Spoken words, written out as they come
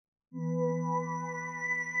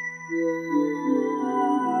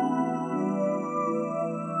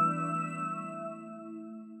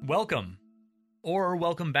Welcome, or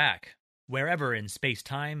welcome back, wherever in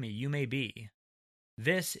space-time you may be.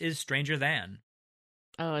 This is Stranger Than.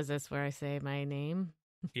 Oh, is this where I say my name?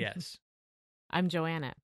 Yes. I'm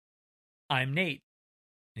Joanna. I'm Nate.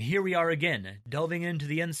 And here we are again, delving into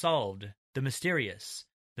the unsolved, the mysterious,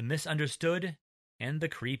 the misunderstood, and the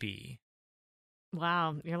creepy.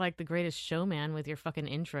 Wow, you're like the greatest showman with your fucking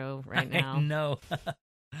intro right now. No.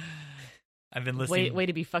 I've been listening. Way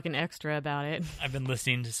to be fucking extra about it. I've been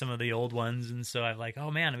listening to some of the old ones, and so I'm like,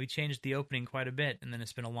 oh man, we changed the opening quite a bit, and then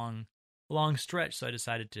it's been a long stretch, so I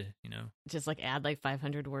decided to, just like add like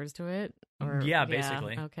 500 words to it? Yeah,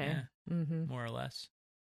 basically. Okay. Yeah, Mm-hmm. more or less.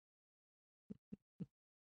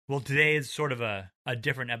 Well, today is sort of a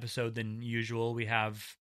different episode than usual. We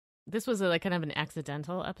have... This was like kind of an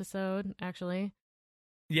accidental episode, actually.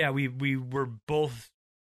 Yeah, we were both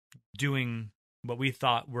doing what we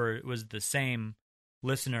thought was the same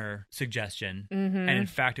listener suggestion, Mm-hmm. and in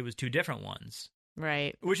fact, it was two different ones.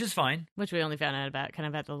 Right. Which is fine. Which we only found out about kind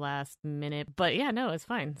of at the last minute. But yeah, no, it's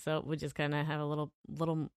fine. So we just kind of have a little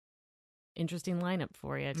interesting lineup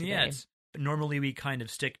for you today. Yes. Normally we kind of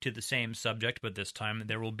stick to the same subject, but this time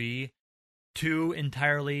there will be two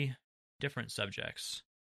entirely different subjects.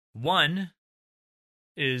 One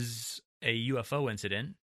is a UFO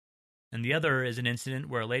incident, and the other is an incident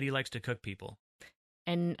where a lady likes to cook people.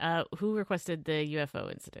 And who requested the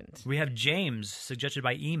UFO incident? We have James, suggested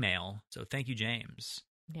by email, so thank you, James.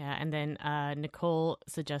 Yeah, and then Nicole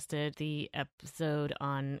suggested the episode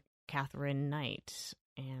on Catherine Knight,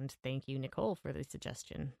 and thank you, Nicole, for the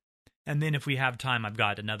suggestion. And then if we have time, I've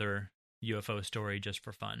got another UFO story just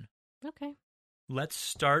for fun. Okay. Let's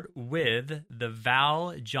start with the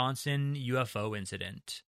Val Johnson UFO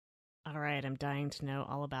incident. All right, I'm dying to know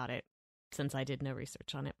all about it, since I did no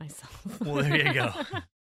research on it myself. Well, there you go.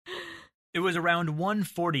 It was around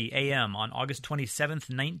 1:40 a.m. on August 27th,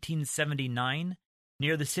 1979,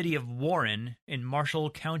 near the city of Warren in Marshall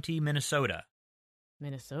County, Minnesota.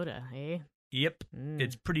 Minnesota, eh? Yep,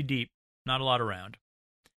 It's pretty deep, not a lot around.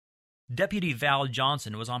 Deputy Val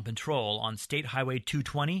Johnson was on patrol on State Highway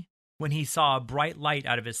 220 when he saw a bright light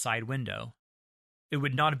out of his side window. It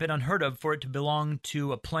would not have been unheard of for it to belong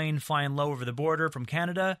to a plane flying low over the border from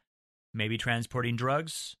Canada, maybe transporting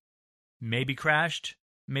drugs, maybe crashed,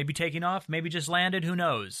 maybe taking off, maybe just landed, who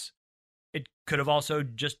knows. It could have also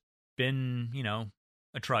just been,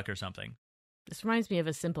 a truck or something. This reminds me of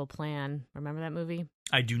A Simple Plan. Remember that movie?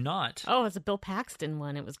 I do not. Oh, it's a Bill Paxton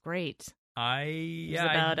one. It was great. It's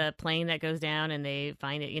about a plane that goes down and they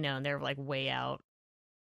find it, and they're like way out,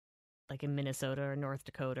 like in Minnesota or North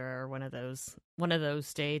Dakota or one of those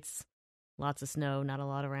states. Lots of snow, not a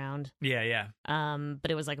lot around. Yeah. But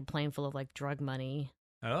it was like a plane full of like drug money.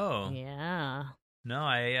 Oh. Yeah. No,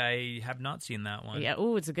 I have not seen that one. Yeah.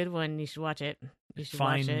 Oh, it's a good one. You should watch it.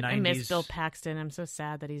 Fine watch it. 90s. I miss Bill Paxton. I'm so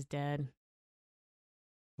sad that he's dead.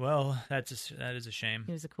 Well, that is a shame.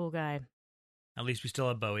 He was a cool guy. At least we still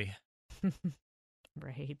have Bowie.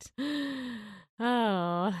 Right.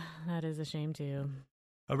 Oh, that is a shame too.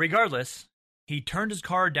 Regardless, he turned his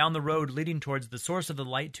car down the road leading towards the source of the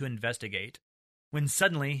light to investigate, when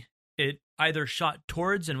suddenly it either shot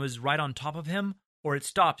towards and was right on top of him, or it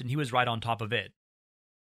stopped and he was right on top of it.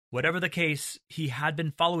 Whatever the case, he had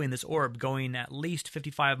been following this orb going at least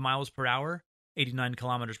 55 miles per hour, 89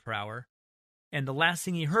 kilometers per hour, and the last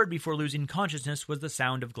thing he heard before losing consciousness was the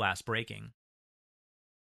sound of glass breaking.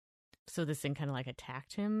 So this thing kind of like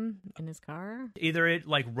attacked him in his car? Either it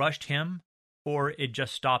like rushed him, or it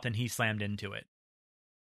just stopped and he slammed into it.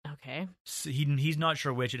 Okay. So he's not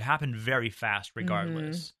sure which. It happened very fast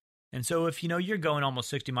regardless. Mm-hmm. And so if, you're going almost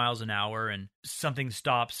 60 miles an hour and something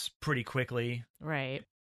stops pretty quickly. Right.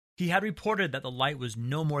 He had reported that the light was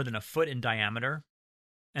no more than a foot in diameter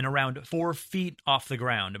and around 4 feet off the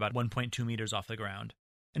ground, about 1.2 meters off the ground.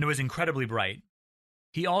 And it was incredibly bright.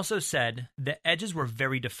 He also said the edges were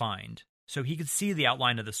very defined, so he could see the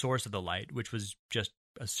outline of the source of the light, which was just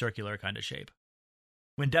a circular kind of shape.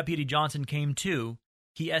 When Deputy Johnson came to,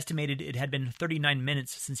 he estimated it had been 39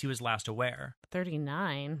 minutes since he was last aware.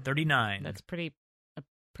 39? 39. That's a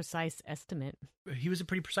precise estimate. He was a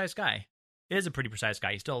pretty precise guy. Is a pretty precise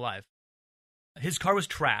guy. He's still alive. His car was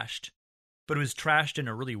trashed, but it was trashed in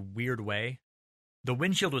a really weird way. The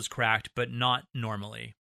windshield was cracked, but not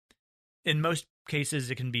normally. In most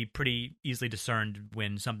cases, it can be pretty easily discerned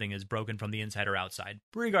when something is broken from the inside or outside,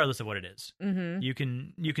 regardless of what it is. Mm-hmm.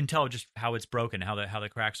 You can tell just how it's broken, how the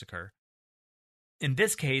cracks occur. In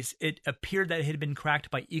this case, it appeared that it had been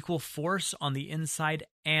cracked by equal force on the inside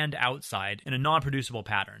and outside in a non-producible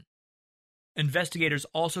pattern. Investigators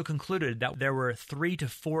also concluded that there were 3 to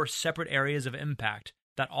 4 separate areas of impact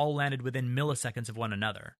that all landed within milliseconds of one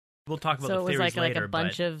another. We'll talk about the theories later. So it was like a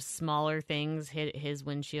bunch of smaller things hit his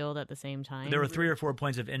windshield at the same time? There were 3 or 4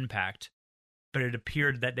 points of impact, but it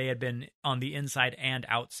appeared that they had been on the inside and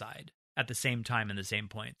outside at the same time in the same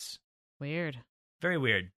points. Weird. Very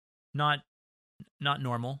weird. Not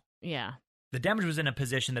normal. Yeah. The damage was in a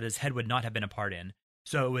position that his head would not have been a part in.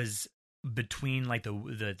 So it was between like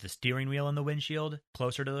the steering wheel and the windshield,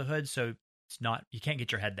 closer to the hood, so it's not, you can't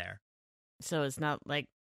get your head there. So it's not like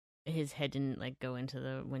his head didn't like go into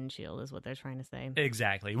the windshield is what they're trying to say.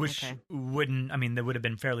 Exactly, which wouldn't, I mean, that would have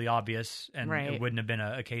been fairly obvious, and it wouldn't have been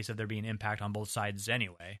a case of there being impact on both sides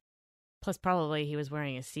anyway. Plus, probably he was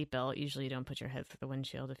wearing a seatbelt. Usually you don't put your head through the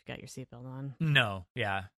windshield if you got your seatbelt on. No,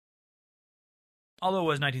 yeah. Although it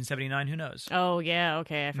was 1979, who knows? Oh, yeah,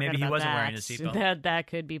 okay. I forgot Maybe he about wasn't that. wearing a seatbelt. That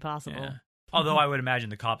could be possible. Yeah. Although I would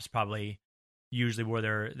imagine the cops probably usually wore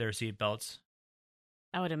their seatbelts.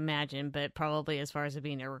 I would imagine, but probably as far as it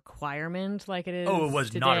being a requirement like it is Oh, it was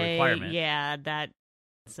today, not a requirement. Yeah,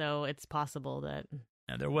 so it's possible that...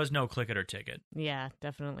 No, there was no click it or ticket. Yeah,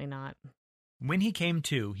 definitely not. When he came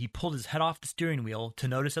to, he pulled his head off the steering wheel to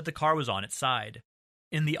notice that the car was on its side,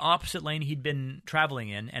 in the opposite lane he'd been traveling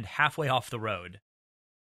in and halfway off the road.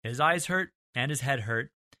 His eyes hurt and his head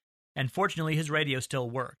hurt, and fortunately his radio still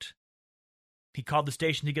worked. He called the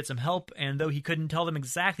station to get some help, and though he couldn't tell them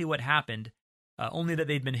exactly what happened, only that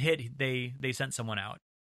they'd been hit, they sent someone out.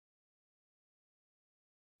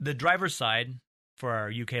 The driver's side, for our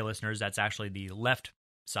UK listeners, that's actually the left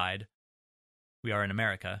side, we are in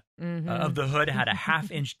America, of the hood had a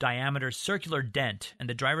half-inch diameter circular dent, and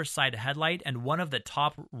the driver's side headlight and one of the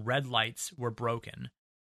top red lights were broken.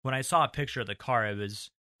 When I saw a picture of the car, it was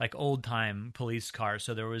like old-time police car,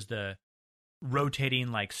 so there was the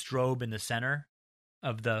rotating like strobe in the center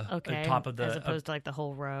of the top of the... as opposed to like the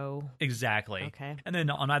whole row. Exactly. Okay. And then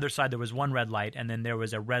on either side there was one red light, and then there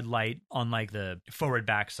was a red light on like the forward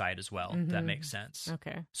back side as well. If that makes sense.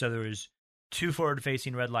 Okay. So there was 2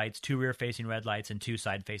 forward-facing red lights, 2 rear-facing red lights, and 2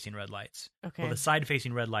 side-facing red lights. Okay. Well, the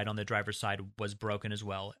side-facing red light on the driver's side was broken as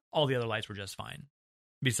well. All the other lights were just fine,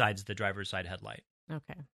 besides the driver's side headlight.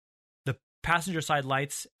 Okay. The passenger side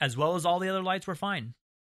lights, as well as all the other lights, were fine.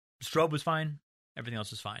 The strobe was fine. Everything else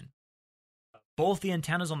was fine. Both the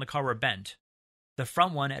antennas on the car were bent. The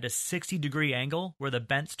front one at a 60-degree angle, where the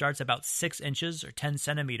bent starts about 6 inches or 10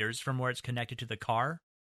 centimeters from where it's connected to the car.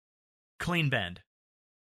 Clean bend.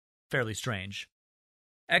 Fairly strange.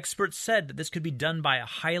 Experts said that this could be done by a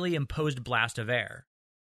highly imposed blast of air.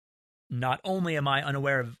 Not only am I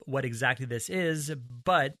unaware of what exactly this is,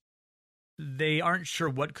 but they aren't sure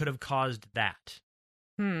what could have caused that.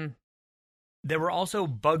 There were also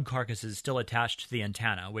bug carcasses still attached to the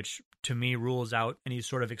antenna, which to me rules out any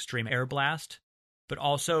sort of extreme air blast, but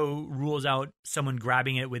also rules out someone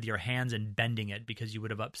grabbing it with your hands and bending it because you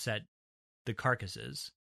would have upset the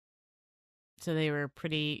carcasses. So they were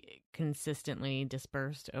pretty consistently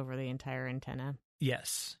dispersed over the entire antenna?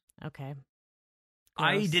 Yes. Okay. Gross.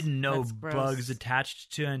 I didn't know bugs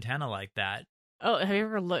attached to an antenna like that. Oh, have you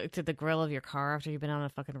ever looked at the grill of your car after you've been on a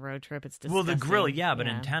fucking road trip? It's disgusting. Well, the grill, yeah, but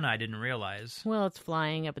antenna I didn't realize. Well, it's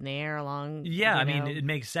flying up in the air along... Yeah, I mean, it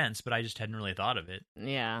makes sense, but I just hadn't really thought of it.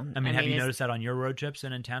 Yeah. I mean, have you noticed that on your road trips,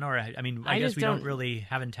 an antenna? Or, I mean, I guess we don't really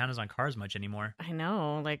have antennas on cars much anymore. I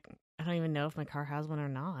know, like, I don't even know if my car has one or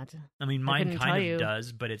not. I mean, mine kind of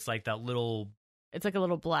does, but it's like that little... It's like a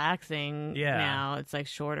little black thing now. It's like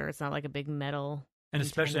shorter. It's not like a big metal... And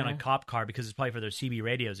especially on a cop car, because it's probably for their CB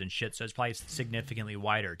radios and shit, so it's probably significantly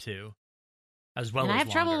wider, too. As well as I have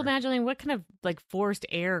longer. trouble imagining what kind of, like, forced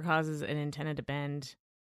air causes an antenna to bend.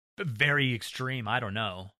 Very extreme. I don't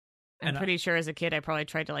know. I'm pretty sure as a kid I probably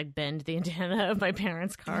tried to, like, bend the antenna of my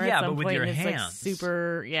parents' car yeah, at some but with point. your It's hands. like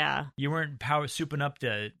super, yeah. You weren't souping up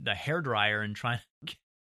the hairdryer and trying to...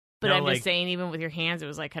 But I'm just saying, even with your hands, it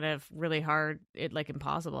was like kind of really hard, like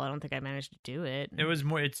impossible. I don't think I managed to do it. It was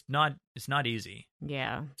more. It's not easy.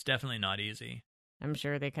 Yeah, it's definitely not easy. I'm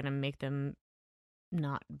sure they kind of make them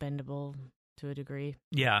not bendable to a degree.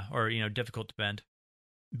 Yeah, or difficult to bend.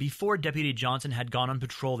 Before Deputy Johnson had gone on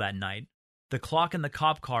patrol that night, the clock in the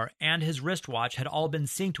cop car and his wristwatch had all been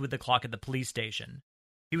synced with the clock at the police station.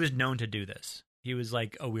 He was known to do this. He was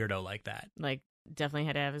like a weirdo like that. Like. Definitely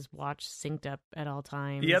had to have his watch synced up at all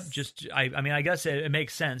times. Yep, I mean, I guess it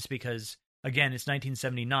makes sense because, again, it's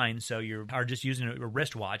 1979, so you are just using a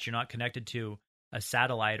wristwatch. You're not connected to a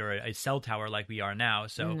satellite or a cell tower like we are now.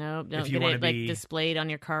 So nope, don't get it like displayed on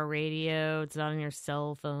your car radio. It's not on your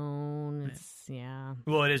cell phone. It's, yeah.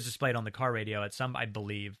 Well, it is displayed on the car radio at some, I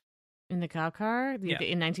believe. In the cop car? Yeah.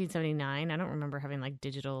 In 1979? I don't remember having, like,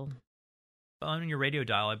 digital on your radio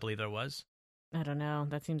dial, I believe there was. I don't know.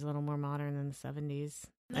 That seems a little more modern than the 70s.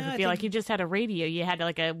 I feel like you just had a radio. You had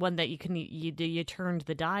like a one that you turned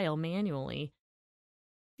the dial manually.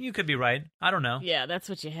 You could be right. I don't know. Yeah, that's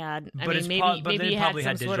what you had. But maybe you had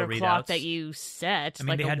some sort of clock readouts. That you set. I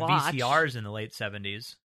mean, they had watch. VCRs in the late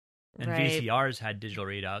 70s, and right. VCRs had digital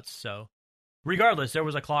readouts. So, regardless, there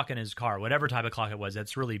was a clock in his car. Whatever type of clock it was,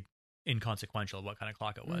 that's really inconsequential what kind of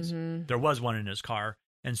clock it was. Mm-hmm. There was one in his car,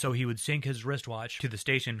 and so he would sync his wristwatch to the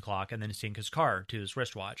station clock, and then sync his car to his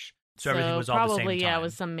wristwatch. So everything was all the same time. Probably, yeah, it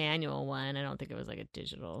was some manual one. I don't think it was like a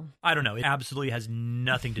digital. I don't know. It absolutely has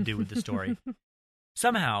nothing to do with the story.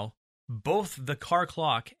 Somehow, both the car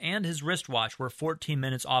clock and his wristwatch were 14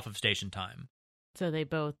 minutes off of station time. So they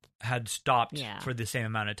both had stopped for the same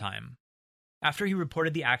amount of time. After he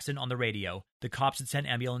reported the accident on the radio, the cops had sent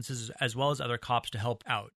ambulances as well as other cops to help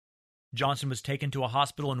out. Johnson was taken to a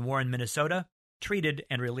hospital in Warren, Minnesota, treated,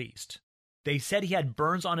 and released. They said he had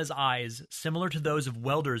burns on his eyes similar to those of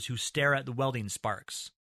welders who stare at the welding sparks.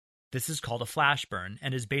 This is called a flash burn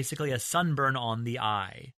and is basically a sunburn on the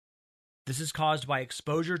eye. This is caused by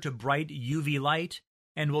exposure to bright UV light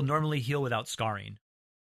and will normally heal without scarring.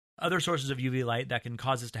 Other sources of UV light that can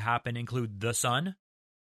cause this to happen include the sun,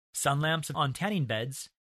 sun lamps on tanning beds,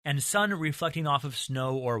 and sun reflecting off of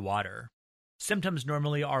snow or water. Symptoms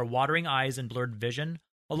normally are watering eyes and blurred vision,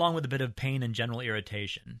 along with a bit of pain and general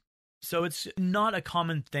irritation. So it's not a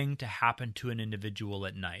common thing to happen to an individual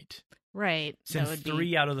at night. Right. Since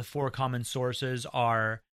 3 out of the 4 common sources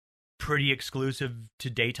are pretty exclusive to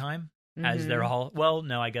daytime, as they're all... Well,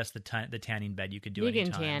 no, I guess the tanning bed you could do anytime.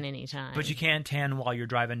 You can tan anytime. But you can't tan while you're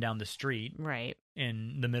driving down the street. Right.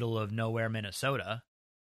 In the middle of nowhere, Minnesota.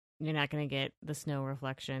 You're not going to get the snow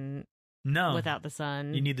reflection No. without the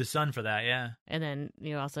sun. You need the sun for that, yeah. And then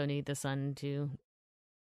you also need the sun to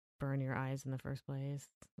burn your eyes in the first place.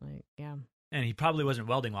 Like, yeah. And he probably wasn't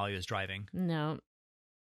welding while he was driving. No.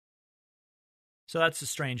 So that's a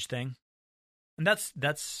strange thing. And that's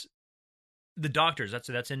the doctors.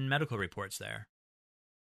 That's in medical reports there.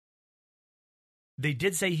 They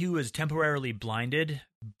did say he was temporarily blinded,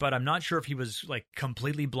 but I'm not sure if he was like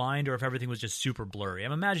completely blind or if everything was just super blurry.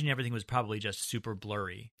 I'm imagining everything was probably just super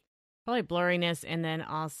blurry. Probably blurriness, and then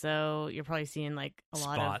also you're probably seeing like a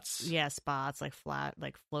lot of spots, like flat,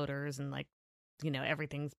 like floaters, and like, you know,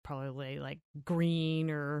 everything's probably like green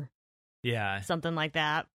or something like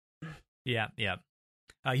that. Yeah.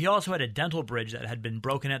 He also had a dental bridge that had been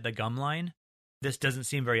broken at the gum line. This doesn't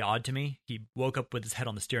seem very odd to me. He woke up with his head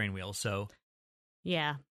on the steering wheel, so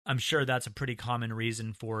yeah, I'm sure that's a pretty common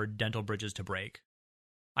reason for dental bridges to break.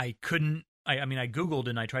 I Googled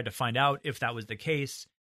and I tried to find out if that was the case,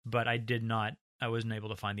 but I wasn't able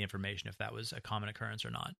to find the information if that was a common occurrence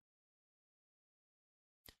or not.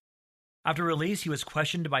 After release, he was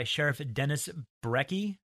questioned by Sheriff Dennis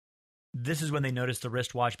Brecky. This is when they noticed the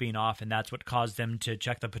wristwatch being off, and that's what caused them to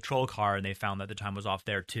check the patrol car, and they found that the time was off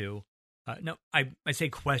there too. No, I say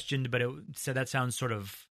questioned, but it said that sounds sort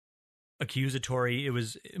of accusatory. It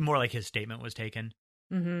was more like his statement was taken.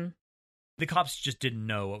 Mm-hmm. The cops just didn't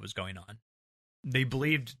know what was going on. They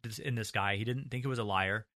believed in this guy. He didn't think it was a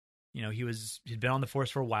liar. You know, he'd been on the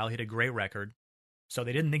force for a while. He had a great record. So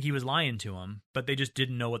they didn't think he was lying to them, but they just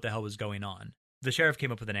didn't know what the hell was going on. The sheriff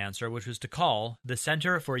came up with an answer, which was to call the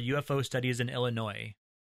Center for UFO Studies in Illinois,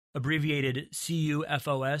 abbreviated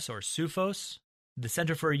CUFOS or SUFOS. The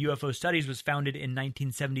Center for UFO Studies was founded in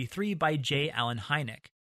 1973 by J. Allen Hynek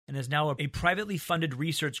and is now a privately funded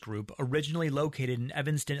research group originally located in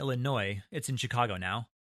Evanston, Illinois. It's in Chicago now.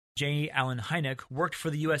 J. Allen Hynek worked for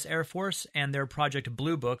the U.S. Air Force and their Project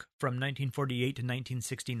Blue Book from 1948 to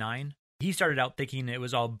 1969. He started out thinking it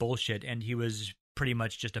was all bullshit and he was pretty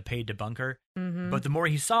much just a paid debunker. Mm-hmm. But the more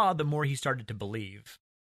he saw, the more he started to believe.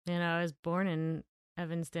 And I was born in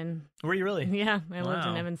Evanston. Were you really? Yeah, I lived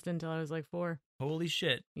in Evanston until I was like 4. Holy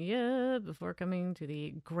shit. Yeah, before coming to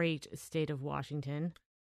the great state of Washington.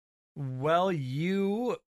 Well,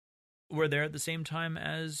 you were there at the same time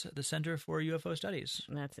as the Center for UFO Studies.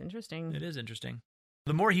 That's interesting. It is interesting.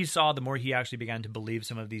 The more he saw, the more he actually began to believe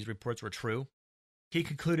some of these reports were true. He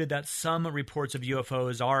concluded that some reports of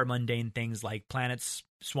UFOs are mundane things like planets,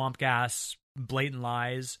 swamp gas, blatant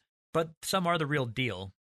lies, but some are the real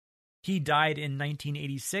deal. He died in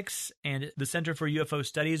 1986, and the Center for UFO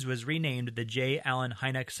Studies was renamed the J. Allen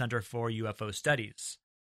Hynek Center for UFO Studies.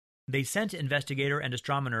 They sent investigator and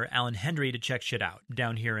astronomer Alan Hendry to check shit out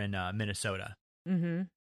down here in Minnesota. Mm-hmm.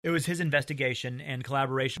 It was his investigation and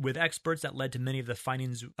collaboration with experts that led to many of the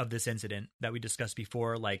findings of this incident that we discussed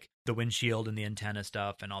before, like the windshield and the antenna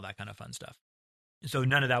stuff and all that kind of fun stuff. So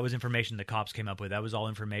none of that was information the cops came up with. That was all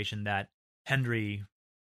information that Hendry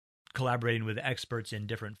collaborating with experts in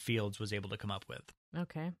different fields, was able to come up with.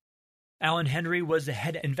 Okay. Alan Henry was the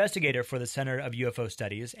head investigator for the Center of UFO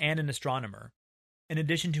Studies and an astronomer. In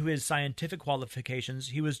addition to his scientific qualifications,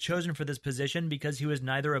 he was chosen for this position because he was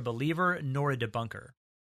neither a believer nor a debunker.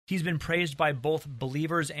 He's been praised by both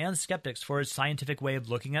believers and skeptics for his scientific way of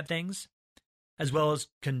looking at things, as well as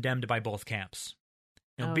condemned by both camps.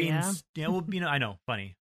 Yeah? I know,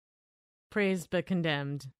 funny. Praised but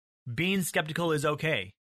condemned. Being skeptical is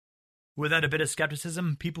okay. Without a bit of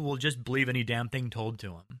skepticism, people will just believe any damn thing told to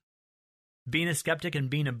them. Being a skeptic and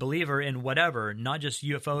being a believer in whatever, not just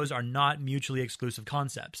UFOs, are not mutually exclusive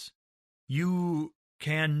concepts. You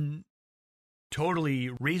can totally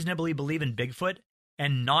reasonably believe in Bigfoot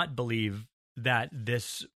and not believe that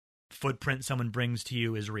this footprint someone brings to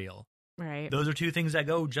you is real. Right. Those are two things that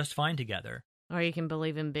go just fine together. Or you can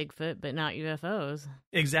believe in Bigfoot but not UFOs.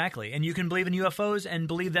 Exactly. And you can believe in UFOs and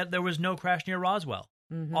believe that there was no crash near Roswell.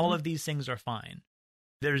 Mm-hmm. All of these things are fine.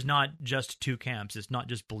 There's not just two camps. It's not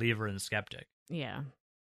just believer and skeptic. Yeah.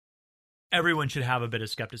 Everyone should have a bit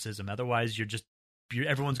of skepticism. Otherwise,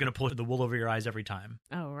 everyone's going to pull the wool over your eyes every time.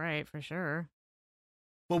 Oh, right, for sure.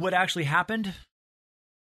 Well, what actually happened?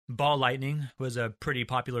 Ball lightning was a pretty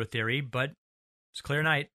popular theory, but it's clear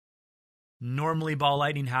night. Normally, ball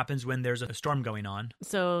lightning happens when there's a storm going on.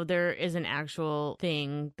 So there is an actual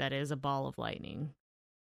thing that is a ball of lightning.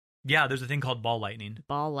 Yeah, there's a thing called ball lightning.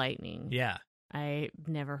 Ball lightning. Yeah. I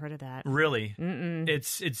never heard of that. Really? Mm-mm.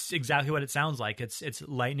 It's exactly what it sounds like. It's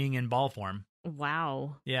lightning in ball form.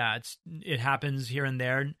 Wow. Yeah, it happens here and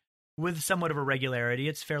there with somewhat of a regularity.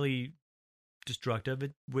 It's fairly destructive.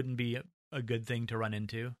 It wouldn't be a good thing to run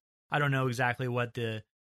into. I don't know exactly what the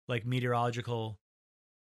meteorological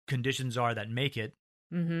conditions are that make it,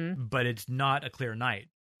 but it's not a clear night.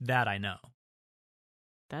 That I know.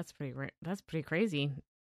 That's pretty crazy.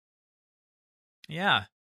 Yeah.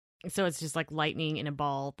 So it's just like lightning in a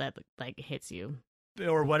ball that hits you,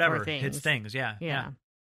 or whatever, hits things. Yeah. Yeah.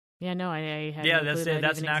 No, I had. Yeah, no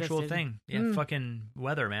that's an actual existed. thing. Yeah, fucking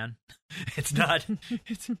weather, man. It's not.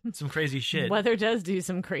 It's some crazy shit. Weather does do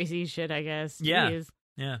some crazy shit, I guess. Yeah. Jeez.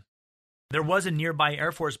 Yeah. There was a nearby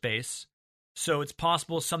Air Force base, so it's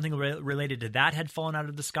possible something related to that had fallen out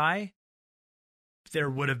of the sky.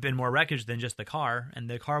 There would have been more wreckage than just the car, and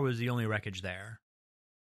the car was the only wreckage there.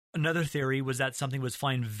 Another theory was that something was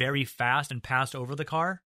flying very fast and passed over the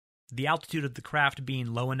car, the altitude of the craft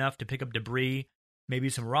being low enough to pick up debris, maybe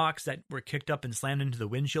some rocks that were kicked up and slammed into the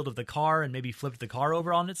windshield of the car and maybe flipped the car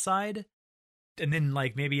over on its side. And then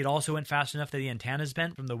maybe it also went fast enough that the antennas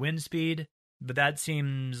bent from the wind speed, but that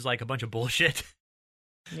seems like a bunch of bullshit.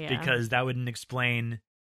 Yeah. Because that wouldn't explain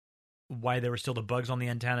why there were still the bugs on the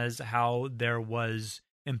antennas, how there was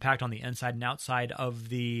impact on the inside and outside of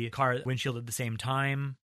the car windshield at the same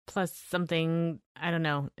time. Plus something, I don't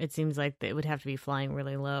know, it seems like it would have to be flying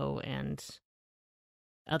really low, and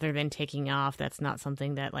other than taking off, that's not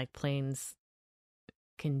something that planes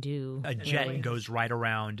can do. A jet goes right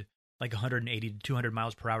around 180 to 200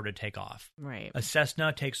 miles per hour to take off. Right. A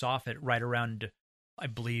Cessna takes off at right around, I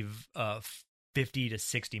believe, 50 to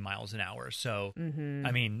 60 miles an hour. So,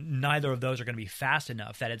 I mean, neither of those are going to be fast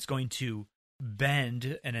enough that it's going to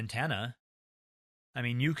bend an antenna. I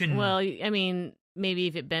mean, you can... Well, I mean, maybe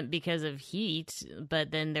if it bent because of heat, but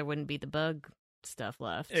then there wouldn't be the bug stuff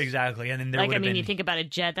left. Exactly. And then there would have been... you think about a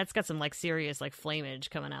jet, that's got some serious flameage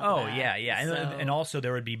coming out. Oh, yeah. And also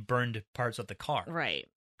there would be burned parts of the car. Right.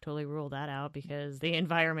 Totally rule that out because the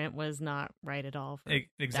environment was not right at all for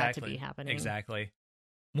that to be happening. Exactly.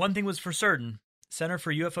 One thing was for certain, Center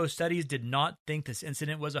for UFO Studies did not think this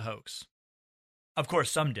incident was a hoax. Of course,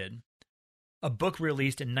 some did. A book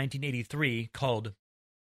released in 1983 called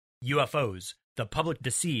UFOs, The Public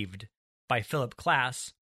Deceived by Philip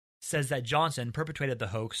Klass says that Johnson perpetrated the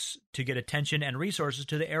hoax to get attention and resources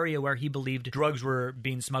to the area where he believed drugs were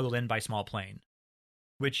being smuggled in by small plane,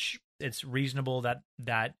 which it's reasonable that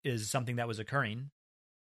that is something that was occurring.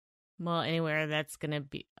 Well, anywhere that's going to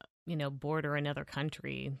be, border another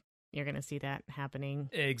country, you're going to see that happening.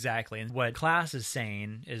 Exactly. And what Klass is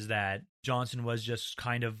saying is that Johnson was just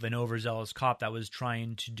kind of an overzealous cop that was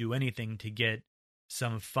trying to do anything to get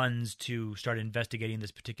some funds to start investigating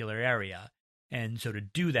this particular area. And so to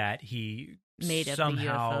do that, he made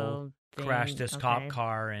somehow crashed this cop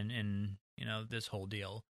car and this whole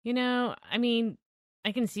deal. I mean,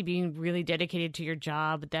 I can see being really dedicated to your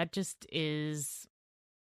job, but that just is,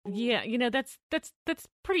 that's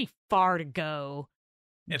pretty far to go.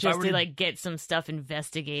 To get some stuff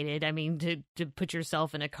investigated. I mean, to put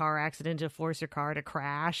yourself in a car accident to force your car to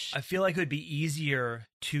crash. I feel like it would be easier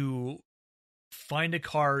to find a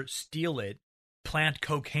car, steal it, plant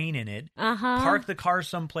cocaine in it, park the car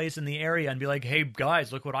someplace in the area and be like, hey,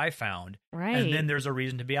 guys, look what I found. Right. And then there's a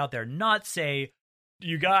reason to be out there. Not say,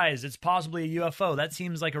 you guys, it's possibly a UFO. That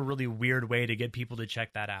seems like a really weird way to get people to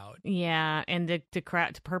check that out. Yeah, and to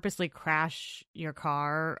purposely crash your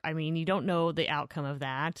car, I mean, you don't know the outcome of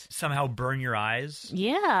that. Somehow burn your eyes.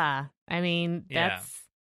 Yeah. I mean,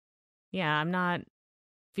 I'm not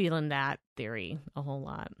feeling that theory a whole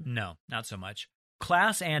lot. No, not so much.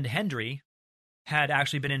 Klass and Hendry had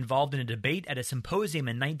actually been involved in a debate at a symposium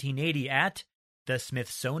in 1980 at the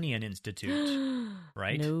Smithsonian Institute.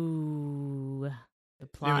 Right? No. The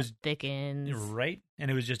plot thickens. Right? And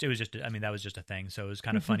it was just, I mean, that was just a thing. So it was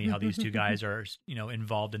kind of funny how these two guys are,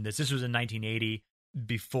 involved in this. This was in 1980,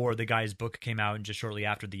 before the guy's book came out and just shortly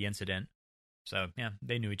after the incident. So, yeah,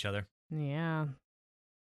 they knew each other. Yeah.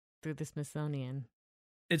 Through the Smithsonian.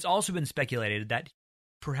 It's also been speculated that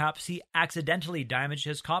perhaps he accidentally damaged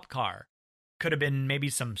his cop car. Could have been maybe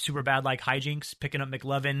some super bad like hijinks, picking up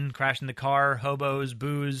McLovin, crashing the car, hobos,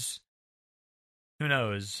 booze. Who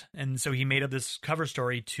knows? And so he made up this cover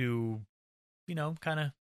story to, kind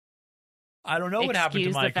of, I don't know what happened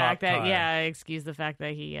to my cop car. Excuse the fact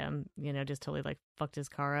that he, just totally like fucked his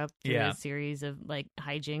car up through a series of like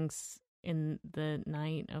hijinks in the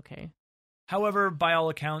night. Okay. However, by all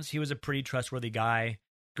accounts, he was a pretty trustworthy guy.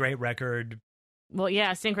 Great record. Well,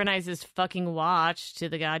 yeah, synchronize his fucking watch to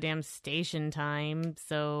the goddamn station time.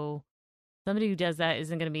 So somebody who does that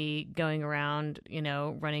isn't going to be going around,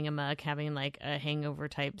 running amok, having like a hangover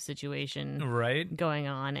type situation going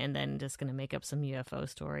on, and then just going to make up some UFO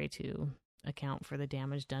story to account for the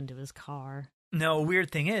damage done to his car. No,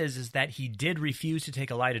 weird thing is that he did refuse to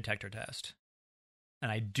take a lie detector test.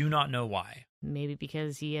 And I do not know why. Maybe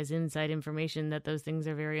because he has inside information that those things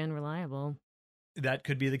are very unreliable. That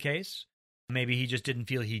could be the case. Maybe he just didn't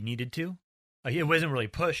feel he needed to. It wasn't really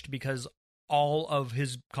pushed because all of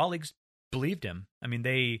his colleagues believed him. I mean,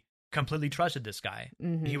 they completely trusted this guy.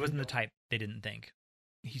 Mm-hmm. He wasn't the type they didn't think.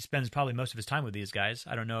 He spends probably most of his time with these guys.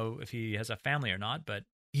 I don't know if he has a family or not, but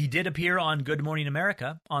he did appear on Good Morning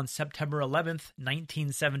America on September 11th,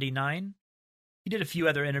 1979. He did a few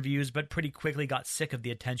other interviews, but pretty quickly got sick of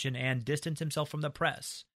the attention and distanced himself from the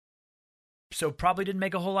press. So probably didn't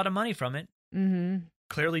make a whole lot of money from it. Mm-hmm.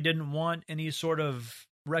 Clearly didn't want any sort of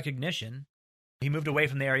recognition. He moved away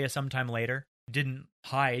from the area sometime later. Didn't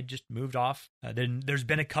hide, just moved off. Then there's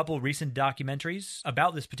been a couple recent documentaries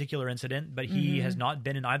about this particular incident, but he has not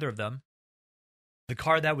been in either of them. The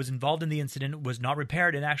car that was involved in the incident was not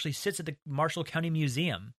repaired and actually sits at the Marshall County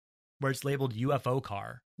Museum, where it's labeled UFO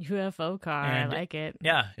car. UFO car, and, I like it.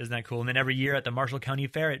 Yeah, isn't that cool? And then every year at the Marshall County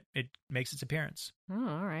Fair, it makes its appearance. Oh,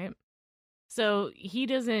 all right. So he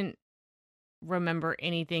doesn't remember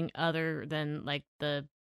anything other than like the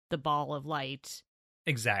ball of light.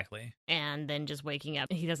 Exactly. And then just waking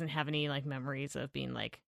up. He doesn't have any like memories of being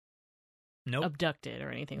like abducted or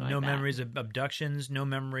anything like that. No memories of abductions, no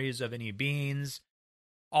memories of any beings.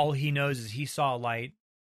 All he knows is he saw a light.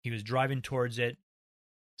 He was driving towards it.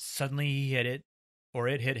 Suddenly he hit it, or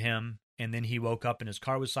it hit him, and then he woke up and his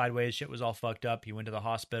car was sideways. Shit was all fucked up. He went to the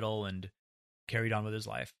hospital and carried on with his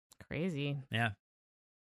life. Crazy. Yeah.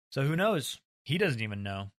 So who knows? He doesn't even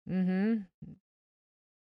know. Mm-hmm.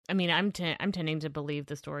 I mean, I'm tending to believe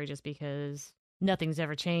the story just because nothing's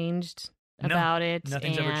ever changed about it.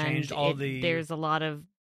 Nothing's ever changed. There's a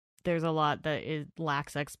lot that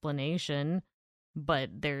lacks explanation, but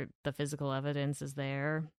the physical evidence is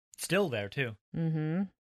there. Still there too. Mm-hmm.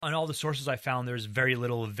 On all the sources I found, there's very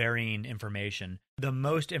little varying information. The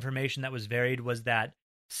most information that was varied was that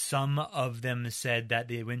some of them said that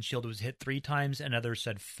the windshield was hit 3 times and others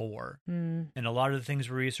said 4. Mm. And a lot of the things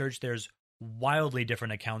we researched, there's wildly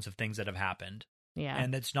different accounts of things that have happened. Yeah.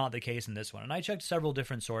 And that's not the case in this one. And I checked several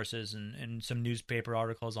different sources and some newspaper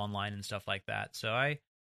articles online and stuff like that. So I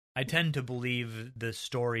tend to believe the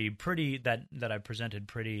story that I presented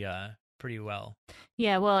pretty well.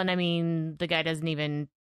 Yeah, well, and I mean, the guy doesn't even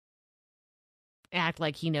act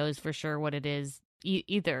like he knows for sure what it is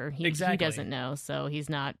either. He doesn't know, so he's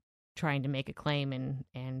not trying to make a claim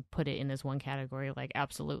and put it in this one category, like,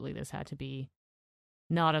 absolutely, this had to be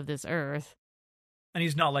not of this earth. And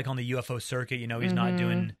he's not like on the UFO circuit, he's not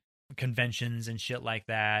doing conventions and shit like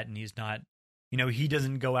that, and he's not, he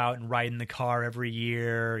doesn't go out and ride in the car every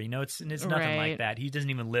year, it's nothing like that. He doesn't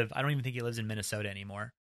even live, I don't even think he lives in Minnesota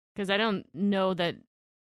anymore. Because I don't know that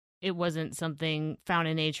it wasn't something found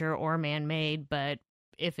in nature or man-made, but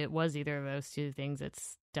if it was either of those two things,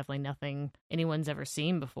 it's definitely nothing anyone's ever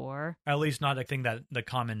seen before. At least not a thing that the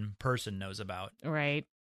common person knows about. Right.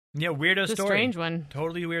 Yeah, weirdo it's story. A strange one.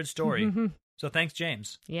 Totally weird story. So thanks,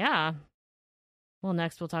 James. Yeah. Well,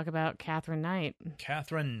 next we'll talk about Katherine Knight.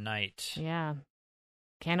 Katherine Knight. Yeah.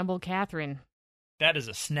 Cannibal Katherine. That is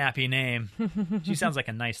a snappy name. She sounds like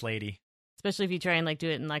a nice lady. Especially if you try and like do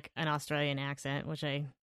it in like an Australian accent, which I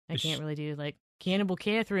can't really do. Like Cannibal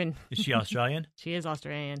Katherine. Is she Australian? She is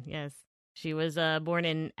Australian, yes. She was born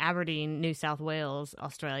in Aberdeen, New South Wales,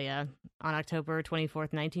 Australia, on October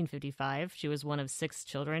 24th, 1955. She was one of 6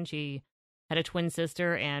 children. She had a twin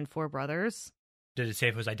sister and 4 brothers. Did it say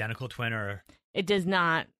if it was identical twin or? It does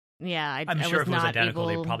not. Yeah, I'm sure if it was identical,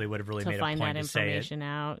 they probably would have really made a point to say it. Find that information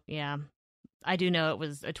out. Yeah, I do know it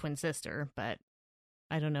was a twin sister, but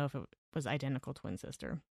I don't know if it was identical twin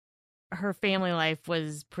sister. Her family life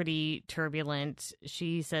was pretty turbulent.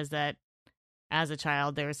 She says that as a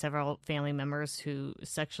child, there were several family members who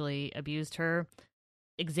sexually abused her.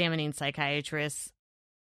 Examining psychiatrists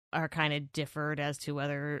are kind of differed as to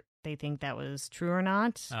whether they think that was true or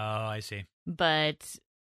not. Oh, I see. But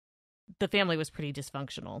the family was pretty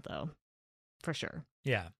dysfunctional, though, for sure.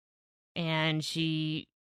 Yeah. And she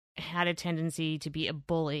had a tendency to be a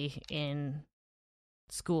bully in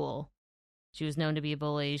school. She was known to be a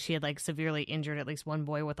bully. She had like severely injured at least one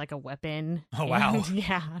boy with like a weapon. Oh, wow. And,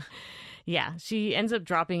 yeah. Yeah. She ends up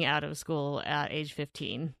dropping out of school at age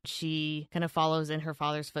 15. She kind of follows in her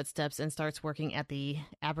father's footsteps and starts working at the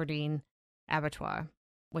Aberdeen Abattoir,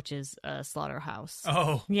 which is a slaughterhouse.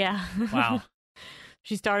 Oh. Yeah. Wow.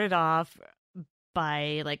 She started off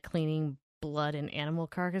by like cleaning blood and animal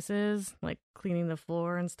carcasses, like cleaning the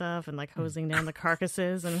floor and stuff and like hosing down the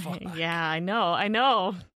carcasses. And yeah, I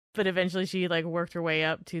know. But eventually she like worked her way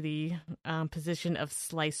up to the position of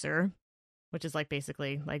slicer, which is like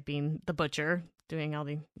basically like being the butcher, doing all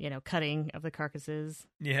the, cutting of the carcasses.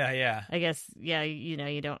 Yeah. I guess, yeah, you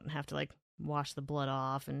don't have to like wash the blood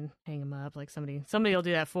off and hang them up. Like somebody will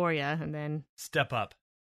do that for you, and then step up.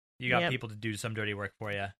 You got people to do some dirty work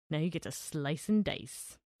for you. Now you get to slice and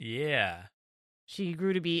dice. Yeah. She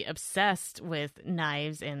grew to be obsessed with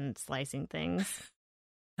knives and slicing things.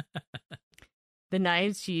 The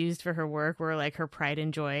knives she used for her work were like her pride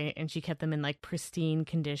and joy, and she kept them in like pristine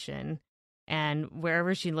condition. And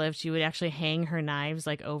wherever she lived, she would actually hang her knives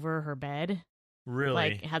like over her bed. Really?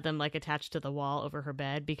 Like had them like attached to the wall over her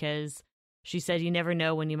bed, because she said you never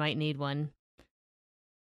know when you might need one.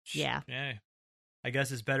 Yeah. Yeah. I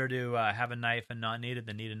guess it's better to have a knife and not need it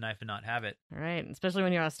than need a knife and not have it. All right. Especially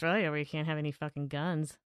when you're Australia, where you can't have any fucking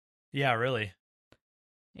guns. Yeah, really.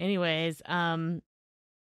 Anyways,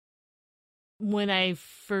 when I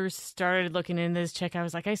first started looking into this chick, I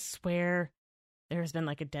was like, I swear there's been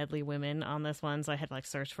like a Deadly Women on this one. So I had to like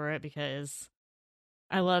search for it because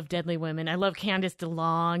I love Deadly Women. I love Candice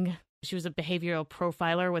DeLong. She was a behavioral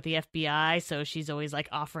profiler with the FBI, so she's always like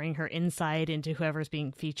offering her insight into whoever's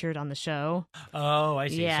being featured on the show. Oh, I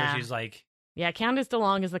see. Yeah. So she's like... Yeah, Candice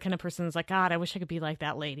DeLong is the kind of person that's like, God, I wish I could be like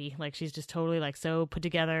that lady. Like, she's just totally like so put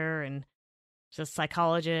together, and she's a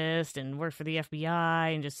psychologist and worked for the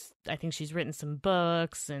FBI, and just, I think she's written some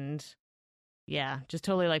books, and yeah, just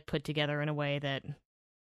totally like put together in a way that...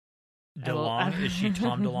 DeLong? Is she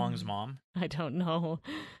Tom DeLong's mom? I don't know.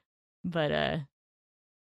 But,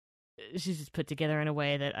 she's just put together in a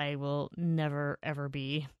way that I will never, ever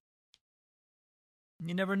be.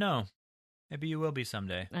 You never know. Maybe you will be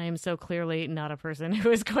someday. I am so clearly not a person who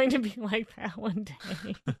is going to be like that one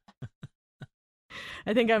day.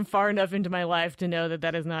 I think I'm far enough into my life to know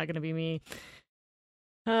that is not going to be me.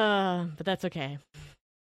 But that's okay.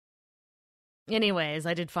 Anyways,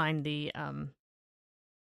 I did find the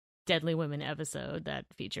Deadly Women episode that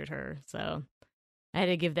featured her, so I had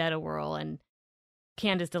to give that a whirl, and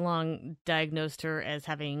Candice DeLong diagnosed her as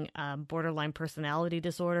having borderline personality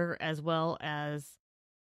disorder, as well as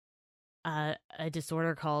a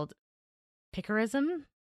disorder called picarism.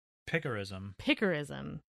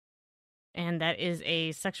 Picarism. And that is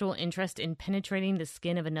a sexual interest in penetrating the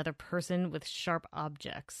skin of another person with sharp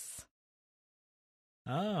objects.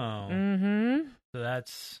 Oh. Mm-hmm. So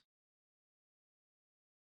that's...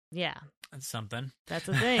 Yeah. That's something. That's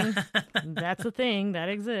a thing. That's a thing that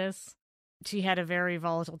exists. She had a very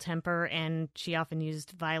volatile temper, and she often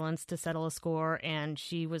used violence to settle a score, and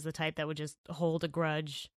she was the type that would just hold a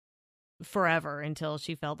grudge forever until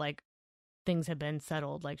she felt like things had been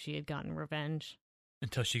settled, like she had gotten revenge.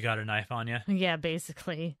 Until she got a knife on you? Yeah,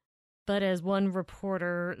 basically. But as one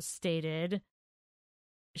reporter stated,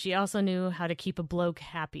 she also knew how to keep a bloke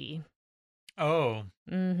happy. Oh.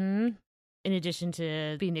 Mm-hmm. In addition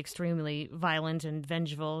to being extremely violent and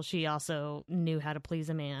vengeful, she also knew how to please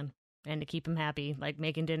a man and to keep him happy, like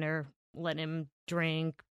making dinner, letting him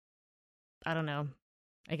drink. I don't know.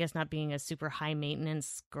 I guess not being a super high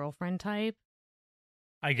maintenance girlfriend type.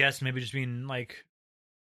 I guess maybe just being like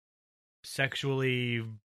sexually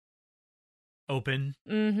open.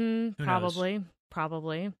 Mm-hmm.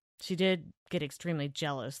 Probably. She did get extremely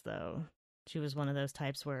jealous, though. She was one of those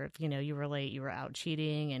types where, if, you were late, you were out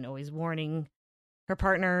cheating and always warning her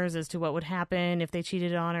partners as to what would happen if they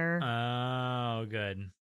cheated on her. Oh, good.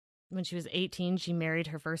 When she was 18, she married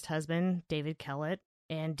her first husband, David Kellett.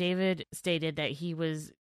 And David stated that he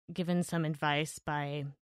was given some advice by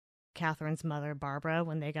Catherine's mother, Barbara,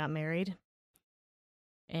 when they got married.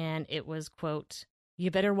 And it was, quote,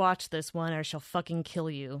 "You better watch this one or she'll fucking kill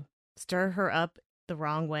you. Stir her up the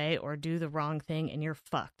wrong way or do the wrong thing and you're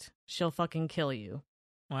fucked. She'll fucking kill you."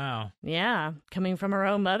 Wow. Yeah, coming from her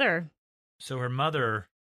own mother. So her mother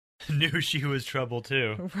knew she was trouble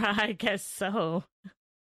too. Right, I guess so.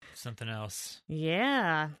 Something else.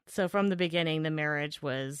 Yeah. So from the beginning, the marriage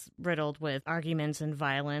was riddled with arguments and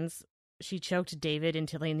violence. She choked David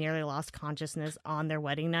until he nearly lost consciousness on their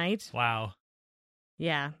wedding night. Wow.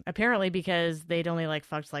 Yeah, apparently because they'd only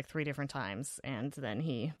fucked 3 different times, and then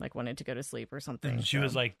he wanted to go to sleep or something. And she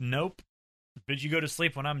was like, "Nope, but you go to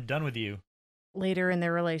sleep when I'm done with you." Later in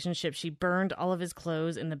their relationship, she burned all of his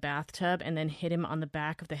clothes in the bathtub and then hit him on the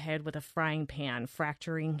back of the head with a frying pan,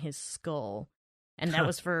 fracturing his skull. And that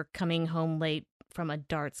was for coming home late from a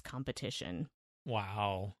darts competition.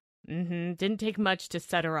 Wow. Mm-hmm. Didn't take much to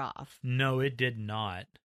set her off. No, it did not.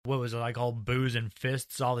 What was it, all booze and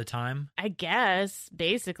fists all the time? I guess,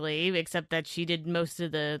 basically, except that she did most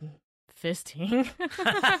of the fisting.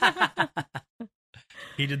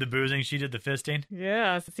 He did the boozing, she did the fisting?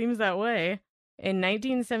 Yeah, it seems that way. In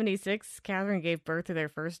 1976, Catherine gave birth to their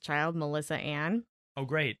first child, Melissa Ann. Oh,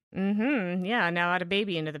 great. Mm-hmm. Yeah, now add a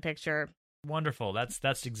baby into the picture. Wonderful.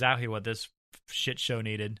 That's exactly what this shit show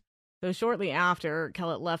needed. So shortly after,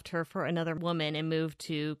 Kellett left her for another woman and moved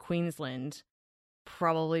to Queensland.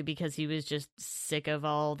 Probably because he was just sick of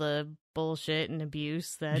all the bullshit and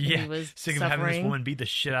abuse that he was sick suffering. Of having this woman beat the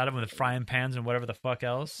shit out of him with frying pans and whatever the fuck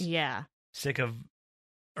else. Yeah. Sick of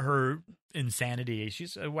her insanity.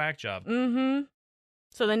 She's a whack job. Mm-hmm.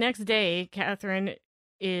 So the next day, Catherine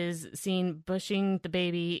is seen pushing the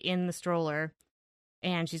baby in the stroller,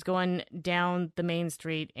 and she's going down the main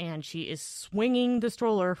street, and she is swinging the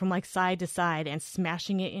stroller from side to side and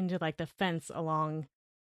smashing it into the fence along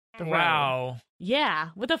the road. Wow. Yeah,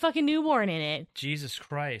 with a fucking newborn in it. Jesus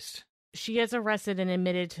Christ. She gets arrested and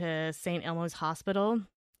admitted to St. Elmo's Hospital,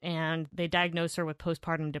 and they diagnose her with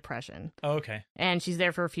postpartum depression. Oh, okay. And she's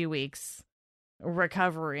there for a few weeks,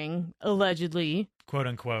 recovering, allegedly. Quote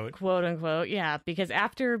unquote. Quote unquote, yeah. Because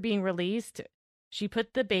after being released, she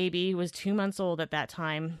put the baby, who was 2 months old at that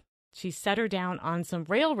time, she set her down on some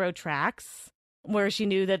railroad tracks where she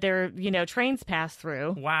knew that there, trains pass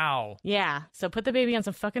through. Wow. Yeah. So put the baby on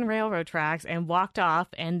some fucking railroad tracks and walked off,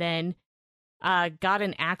 and then got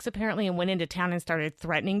an axe apparently and went into town and started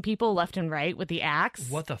threatening people left and right with the axe.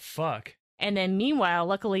 What the fuck? And then meanwhile,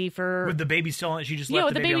 luckily for... With the baby still on it, she just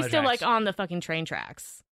left the baby on the still tracks. on the fucking train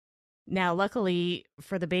tracks. Now, luckily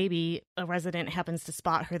for the baby, a resident happens to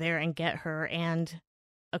spot her there and get her, and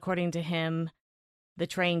according to him, the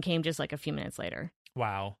train came just a few minutes later.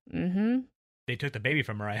 Wow. Mm-hmm. They took the baby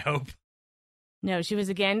from her, I hope. No, she was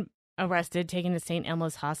again arrested, taken to St.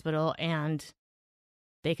 Elmo's Hospital, and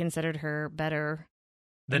they considered her better.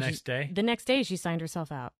 The next day? The next day, she signed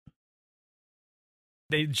herself out.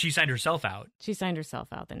 She signed herself out? She signed herself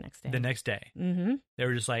out the next day. The next day? Mm-hmm. They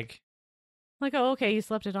were just like... oh, okay, you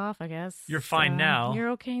slept it off, I guess. You're fine now.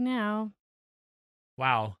 You're okay now.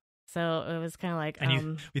 Wow. So it was kind of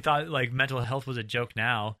And we thought, mental health was a joke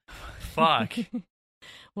now. Fuck.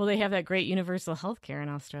 Well, they have that great universal health care in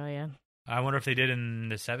Australia. I wonder if they did in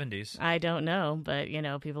the 70s. I don't know, but,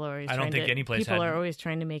 people are always people are always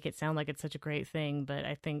trying to make it sound like it's such a great thing, but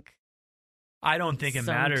I don't think it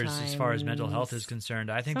matters as far as mental health is concerned.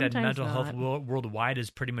 I think that mental health worldwide is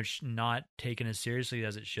pretty much not taken as seriously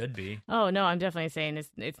as it should be. Oh, no, I'm definitely saying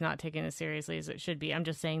it's not taken as seriously as it should be. I'm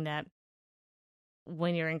just saying that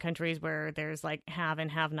when you're in countries where there's have and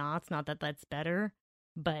have-nots, not that that's better,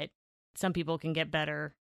 but some people can get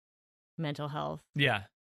better mental health. Yeah,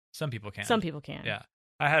 some people can. Some people can. Yeah.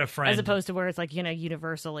 I had a friend... As opposed to where it's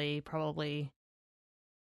universally probably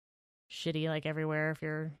shitty everywhere if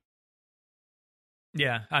you're...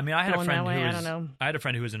 Yeah, I mean, I had a friend who was, I don't know. I had a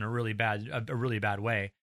friend who was in a really bad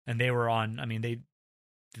way, and they were on. I mean,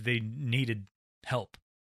 they needed help,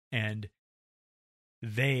 and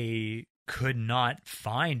they could not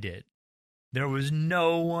find it. There was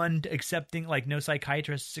no one accepting, no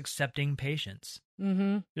psychiatrists accepting patients.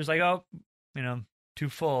 Mm-hmm. Just oh, too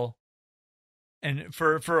full. And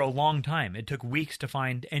for a long time, it took weeks to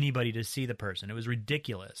find anybody to see the person. It was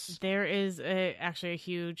ridiculous. There is actually a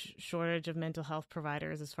huge shortage of mental health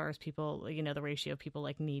providers as far as people, the ratio of people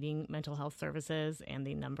like needing mental health services and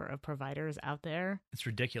the number of providers out there. It's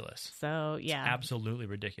ridiculous. So, yeah. It's absolutely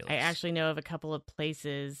ridiculous. I actually know of a couple of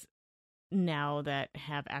places now that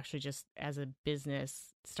have actually just as a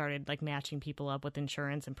business started like matching people up with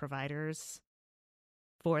insurance and providers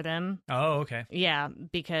for them. Oh, okay. Yeah,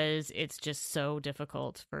 because it's just so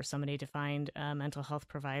difficult for somebody to find a mental health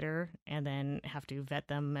provider and then have to vet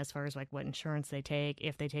them as far as like what insurance they take,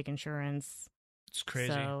 if they take insurance. It's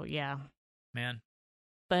crazy. So, yeah. Man.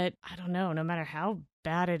 But I don't know, no matter how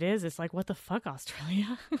bad it is, it's like, what the fuck,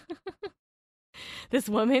 Australia? This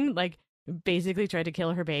woman, like, basically tried to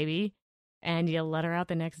kill her baby. And you let her out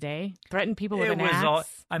the next day? Threaten people with an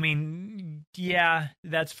axe? I mean, yeah,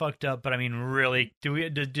 that's fucked up. But I mean, really,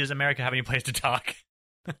 does America have any place to talk?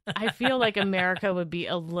 I feel like America would be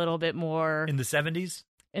a little bit more... In the 70s?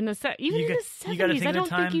 Even in the 70s, I don't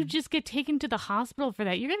think you just get taken to the hospital for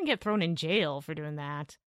that. You're going to get thrown in jail for doing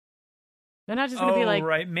that. They're not just going to be like...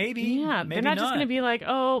 right, maybe. Yeah, maybe they're not just going to be like,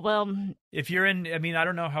 oh, well... If you're in... I mean, I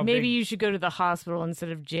don't know how maybe you should go to the hospital instead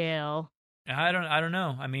of jail. I don't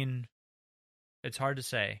know. I mean... It's hard to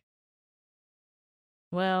say.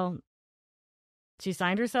 Well, she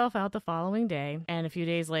signed herself out the following day, and a few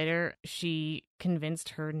days later, she convinced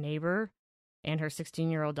her neighbor and her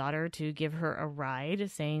 16-year-old daughter to give her a ride,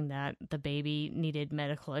 saying that the baby needed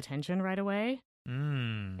medical attention right away.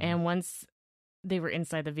 And once they were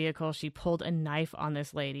inside the vehicle, she pulled a knife on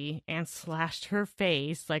this lady and slashed her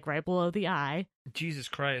face, like right below the eye. Jesus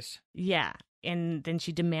Christ. Yeah. And then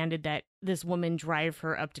she demanded that this woman drive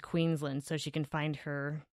her up to Queensland so she can find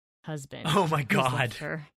her husband. Oh my God.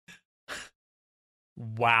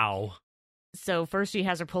 Wow. So first she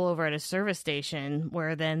has her pull over at a service station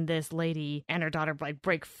where then this lady and her daughter like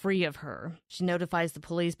break free of her. She notifies the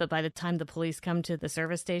police, but by the time the police come to the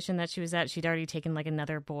service station that she was at, she'd already taken like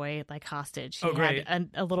another boy like hostage. She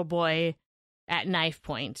had a little boy at knife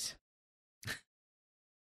point.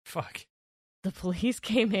 Fuck. The police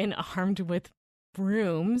came in armed with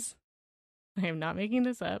brooms. I am not making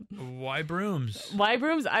this up. Why brooms? Why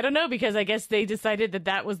brooms? I don't know, because I guess they decided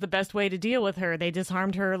that was the best way to deal with her. They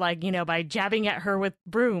disarmed her, like, by jabbing at her with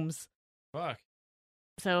brooms. Fuck.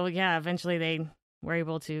 So, yeah, eventually they were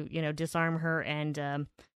able to, disarm her and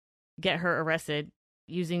get her arrested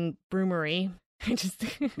using broomery. I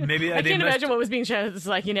can't imagine what was being shouted. It's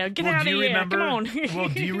like, get out of here. Come on. Well,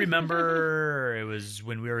 do you remember it was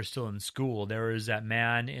when we were still in school, there was that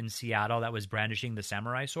man in Seattle that was brandishing the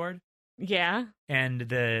samurai sword? Yeah. And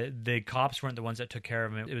the cops weren't the ones that took care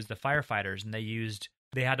of him. It was the firefighters, and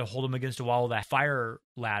they had to hold him against a wall with that fire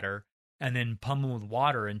ladder and then pump him with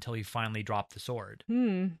water until he finally dropped the sword.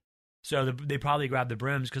 So they probably grabbed the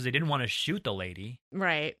brooms because they didn't want to shoot the lady.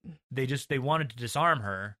 Right. They wanted to disarm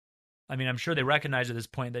her. I mean, I'm sure they recognized at this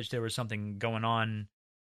point that there was something going on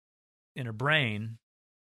in her brain,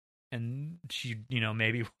 and she,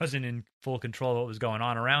 maybe wasn't in full control of what was going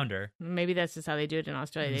on around her. Maybe that's just how they do it in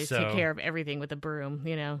Australia. They just take care of everything with a broom,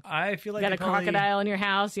 I feel like you got a crocodile in your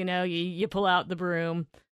house, you pull out the broom.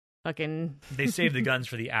 Fucking. They save the guns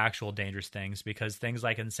for the actual dangerous things, because things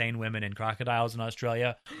like insane women and crocodiles in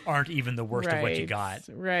Australia aren't even the worst of what you got.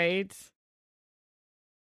 Right.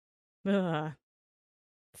 Ugh.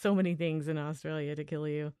 So many things in Australia to kill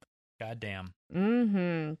you. Goddamn.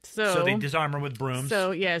 Mm-hmm. So they disarm her with brooms.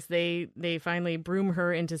 So yes, they finally broom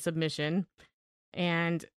her into submission,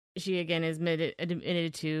 and she again is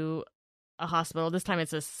admitted to a hospital. This time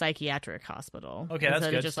it's a psychiatric hospital. Okay, that's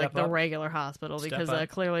good. Just like the regular hospital, because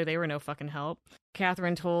clearly they were no fucking help.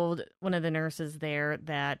 Catherine told one of the nurses there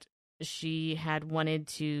that she had wanted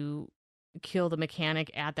to kill the mechanic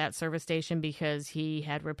at that service station because he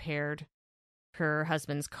had repaired her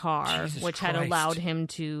husband's car, which had allowed him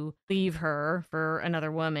to leave her for another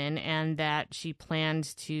woman, and that she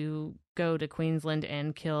planned to go to Queensland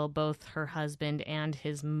and kill both her husband and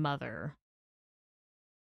his mother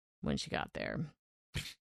when she got there.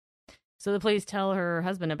 So the police tell her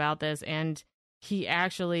husband about this, and he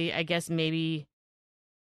actually, I guess maybe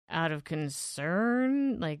out of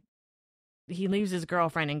concern, like, he leaves his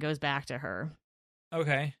girlfriend and goes back to her.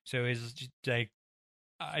 Okay, so he's like,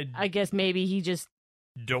 I guess maybe he just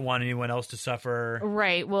don't want anyone else to suffer.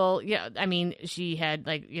 Right. Well, yeah, I mean, she had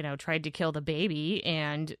tried to kill the baby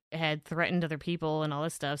and had threatened other people and all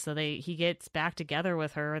this stuff. So he gets back together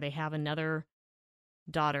with her. They have another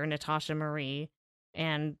daughter, Natasha Marie,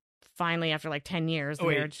 and finally, after 10 years, the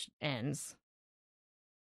marriage ends.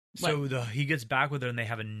 So he gets back with her and they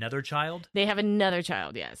have another child? They have another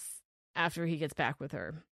child, yes, after he gets back with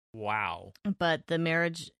her. Wow. But the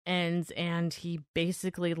marriage ends, and he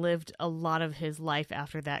basically lived a lot of his life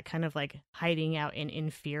after that, kind of like hiding out and in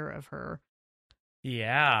fear of her.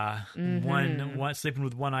 Yeah. One sleeping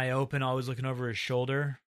with one eye open, always looking over his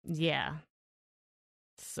shoulder. Yeah.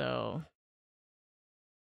 So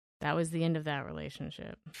that was the end of that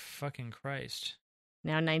relationship. Fucking Christ.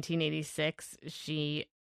 Now, in 1986, she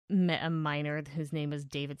met a minor whose name was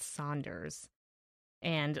David Saunders.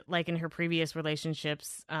 And like in her previous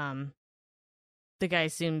relationships, the guy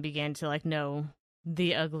soon began to like know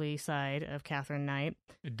the ugly side of Katherine Knight.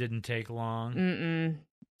 It didn't take long.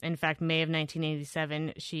 In fact, May of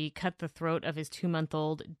 1987, she cut the throat of his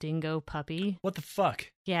 2-month-old dingo puppy. What the fuck?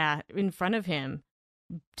 Yeah, in front of him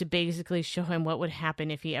to basically show him what would happen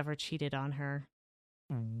if he ever cheated on her.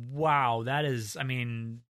 Wow, that is, I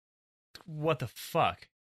mean, what the fuck?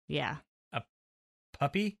 Yeah. A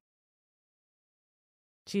puppy?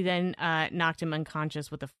 She then knocked him unconscious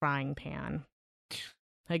with a frying pan.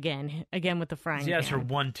 Again with the frying pan. She has her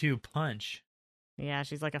 1-2 punch. Yeah,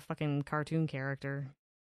 she's like a fucking cartoon character.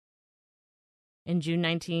 In June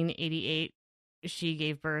 1988, she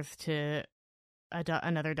gave birth to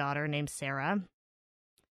another daughter named Sarah.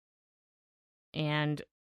 And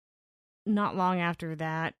not long after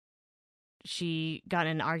that, she got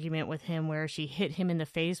in an argument with him where she hit him in the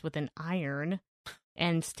face with an iron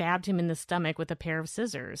and stabbed him in the stomach with a pair of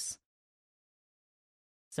scissors.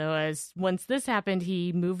 So once this happened,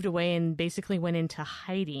 he moved away and basically went into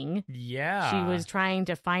hiding. Yeah. She was trying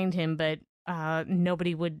to find him, but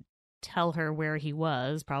nobody would tell her where he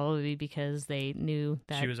was, probably because they knew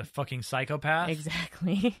that she was a fucking psychopath.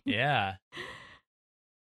 Exactly. Yeah.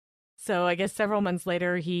 So I guess several months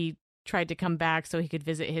later, he tried to come back so he could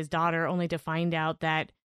visit his daughter, only to find out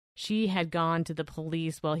that she had gone to the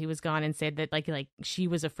police while he was gone and said that like she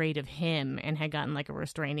was afraid of him and had gotten like a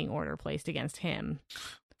restraining order placed against him.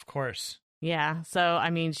 Of course. Yeah. So, I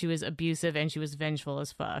mean, she was abusive and she was vengeful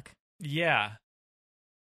as fuck. Yeah.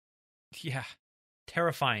 Yeah.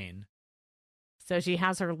 Terrifying. So she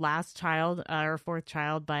has her last child, her fourth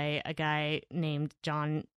child, by a guy named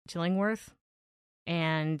John Chillingworth.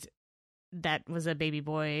 And that was a baby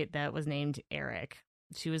boy that was named Eric.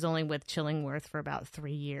 She was only with Chillingworth for about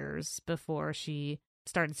 3 years before she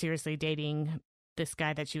started seriously dating this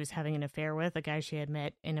guy that she was having an affair with, a guy she had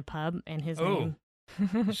met in a pub, and his name...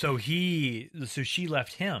 So she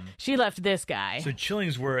left him. She left this guy. So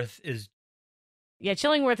Chillingsworth is... Yeah,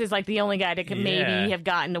 Chillingworth is like the only guy that could maybe have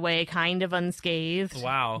gotten away kind of unscathed.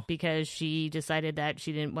 Wow. Because she decided that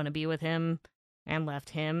she didn't want to be with him and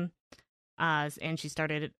left him. And she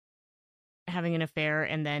started having an affair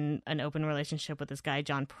and then an open relationship with this guy,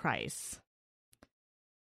 John Price.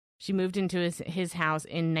 She moved into his house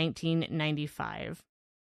in 1995.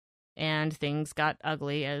 And things got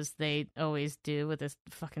ugly, as they always do with this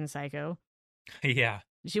fucking psycho. Yeah.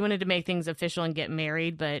 She wanted to make things official and get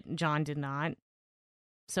married, but John did not.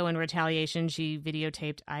 So in retaliation, she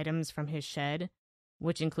videotaped items from his shed,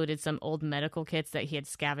 which included some old medical kits that he had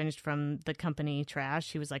scavenged from the company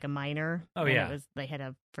trash. He was like a miner. Oh, yeah. They had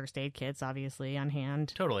a first aid kits, obviously, on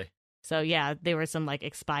hand. Totally. So, yeah, they were some like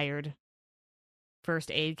expired first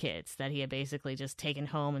aid kits that he had basically just taken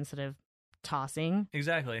home instead of tossing.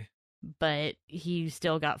 Exactly. But he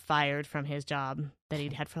still got fired from his job that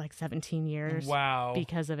he'd had for like 17 years. Wow.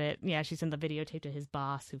 Because of it. Yeah, she sent the videotape to his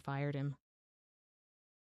boss who fired him.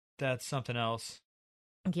 That's something else.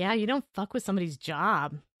 Yeah, you don't fuck with somebody's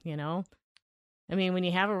job, you know? I mean, when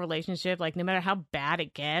you have a relationship, like, no matter how bad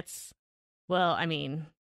it gets, well, I mean,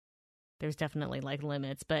 there's definitely, like,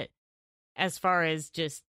 limits, but as far as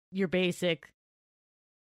just your basic,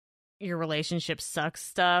 your relationship sucks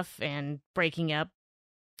stuff and breaking up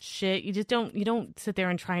shit, you don't sit there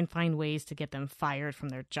and try and find ways to get them fired from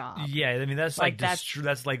their job. Yeah, I mean, that's like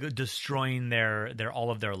that's like destroying their all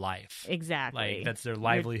of their life. Exactly. Like, that's their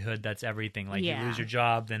livelihood, that's everything. Like, you lose your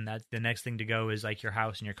job, then that's the next thing to go is like your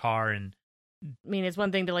house and your car. And I mean, it's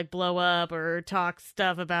one thing to like blow up or talk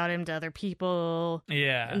stuff about him to other people.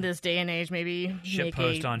 Yeah. In this day and age, maybe shit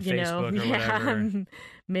post on Facebook or whatever.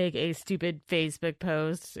 Make a stupid Facebook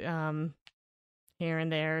post here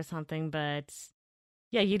and there or something, but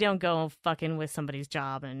yeah, you don't go fucking with somebody's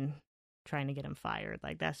job and trying to get him fired.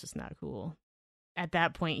 Like, that's just not cool. At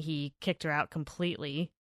that point, he kicked her out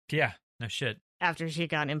completely. Yeah, no shit. After she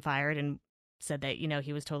got him fired and said that,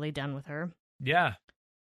 he was totally done with her. Yeah.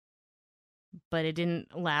 But it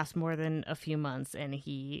didn't last more than a few months, and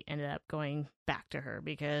he ended up going back to her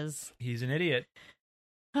because he's an idiot.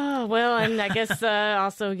 Oh, well, and I guess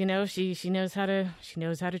also, she knows how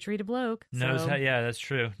to treat a bloke. Knows how, yeah, that's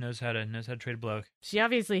true. Knows how to treat a bloke. She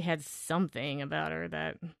obviously had something about her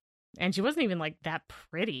that And she wasn't even like that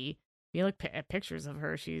pretty. If you look at pictures of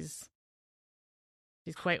her, she's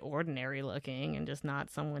quite ordinary looking and just not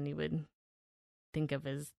someone you would think of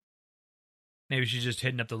as... Maybe she's just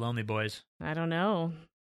hitting up the lonely boys. I don't know.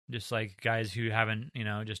 Just like guys who haven't,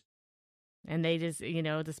 just... And they just,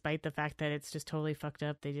 despite the fact that it's just totally fucked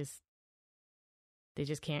up, they just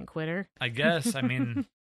can't quit her. I guess. I mean,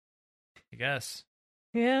 I guess.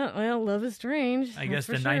 Yeah, well, love is strange. I guess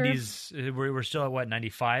the 90s, we're still at what,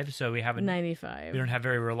 95? So we haven't... 95. We don't have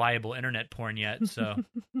very reliable internet porn yet, so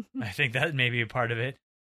I think that may be a part of it.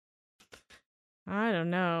 I don't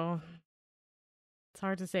know. It's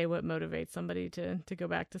hard to say what motivates somebody to go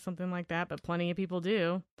back to something like that, but plenty of people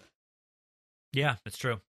do. Yeah, that's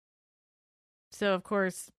true. So, of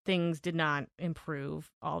course, things did not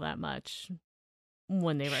improve all that much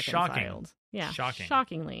when they reconciled. Shocking. Yeah, shocking.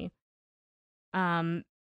 Shockingly.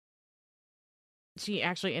 She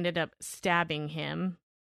actually ended up stabbing him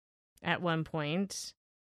at one point,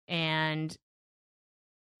 and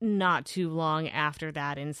not too long after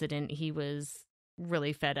that incident, he was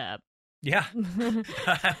really fed up. Yeah.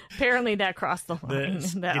 Apparently that crossed the line.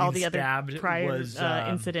 That all the other prior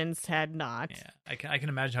incidents had not. Yeah, I can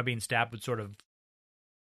imagine how being stabbed would sort of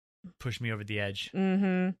push me over the edge.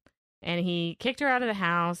 Mm-hmm. And he kicked her out of the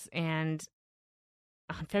house, and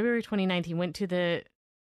on February 29th, he went to the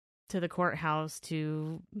courthouse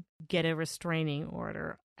to get a restraining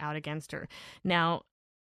order out against her. Now,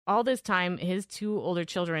 all this time, his two older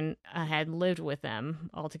children had lived with them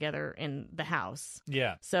all together in the house.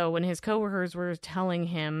 Yeah. So when his coworkers were telling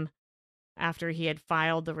him after he had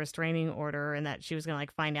filed the restraining order and that she was going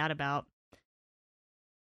to find out about,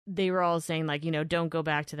 they were all saying don't go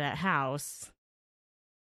back to that house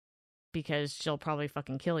because she'll probably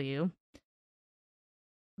fucking kill you.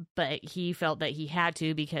 But he felt that he had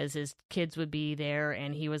to because his kids would be there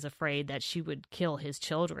and he was afraid that she would kill his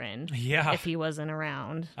children if he wasn't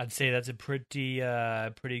around. I'd say that's a pretty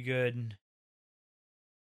good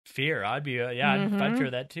fear. I'd be, I'd fear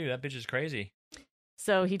that too. That bitch is crazy.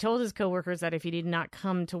 So he told his coworkers that if he did not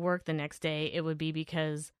come to work the next day, it would be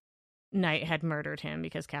because Knight had murdered him,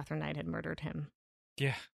 because Catherine Knight had murdered him.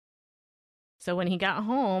 Yeah. So when he got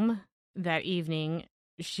home that evening,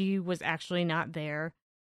 she was actually not there.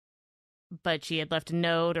 But she had left a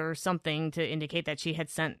note or something to indicate that she had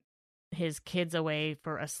sent his kids away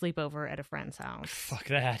for a sleepover at a friend's house. Fuck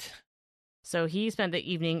that. So he spent the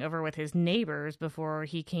evening over with his neighbors before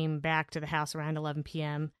he came back to the house around 11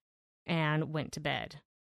 p.m. and went to bed.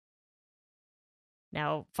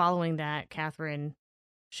 Now, following that, Catherine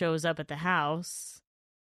shows up at the house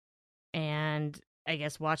and I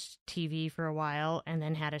guess watched TV for a while and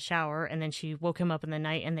then had a shower, and then she woke him up in the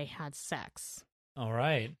night and they had sex. All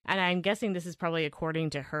right. And I'm guessing this is probably according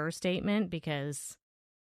to her statement, because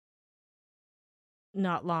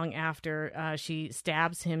not long after, she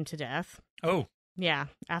stabs him to death. Oh. Yeah.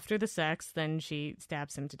 After the sex, then she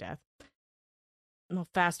stabs him to death. We'll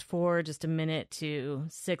fast forward just a minute to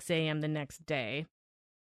 6 a.m. the next day.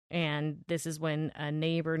 And this is when a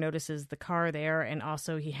neighbor notices the car there, and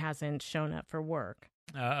also he hasn't shown up for work.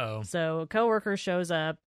 Uh-oh. So a coworker shows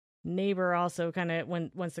up. Neighbor also kind of,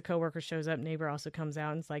 once the coworker shows up, neighbor also comes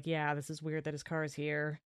out and it's like, yeah, this is weird that his car is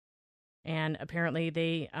here. And apparently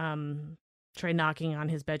they try knocking on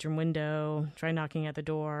his bedroom window, try knocking at the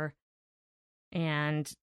door.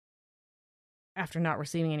 And after not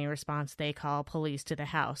receiving any response, they call police to the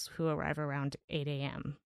house, who arrive around 8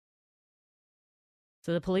 a.m.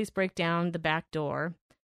 So the police break down the back door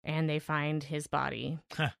and they find his body.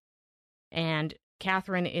 Huh. And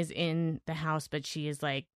Catherine is in the house, but she is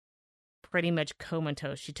pretty much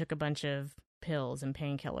comatose. She took a bunch of pills and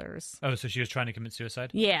painkillers. Oh, so she was trying to commit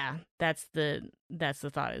suicide? Yeah, that's the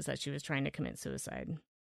thought, is that she was trying to commit suicide.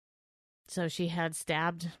 So she had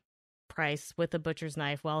stabbed Price with a butcher's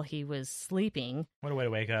knife while he was sleeping. What a way to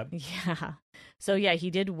wake up. Yeah. So yeah, he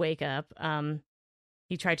did wake up.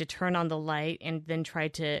 He tried to turn on the light and then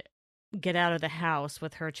tried to get out of the house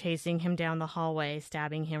with her chasing him down the hallway,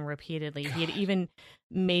 stabbing him repeatedly. God. He had even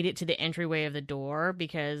made it to the entryway of the door,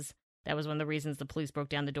 because that was one of the reasons the police broke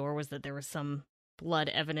down the door, was that there was some blood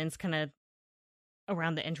evidence kind of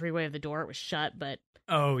around the entryway of the door. It was shut, but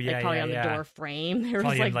probably on the door frame there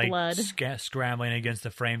was blood scrambling against the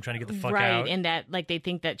frame, trying to get the fuck out. Right, and that they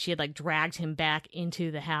think that she had dragged him back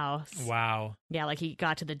into the house. Wow. Yeah, he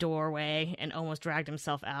got to the doorway and almost dragged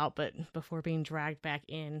himself out, but before being dragged back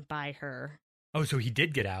in by her. Oh, so he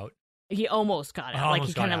did get out. He almost got out.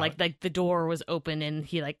 He kind of the door was open and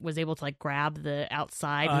he was able to grab the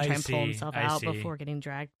outside and try and pull himself out before getting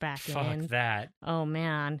dragged back in. Fuck that. Oh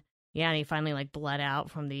man. Yeah, and he finally bled out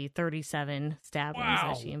from the 37 stabbings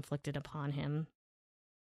that she inflicted upon him.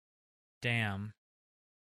 Damn.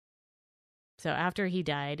 So after he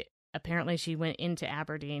died, apparently she went into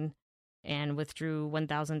Aberdeen and withdrew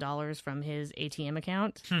 $1,000 from his ATM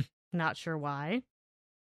account. Not sure why.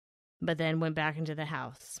 But then went back into the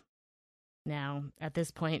house. Now, at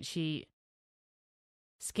this point, she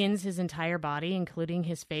skins his entire body, including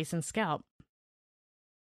his face and scalp.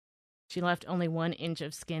 She left only 1 inch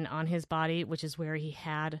of skin on his body, which is where he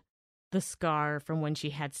had the scar from when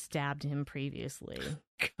she had stabbed him previously.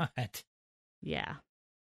 God. Yeah.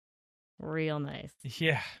 Real nice.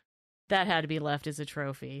 Yeah. That had to be left as a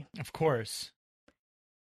trophy. Of course.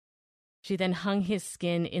 She then hung his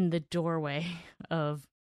skin in the doorway of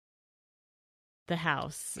the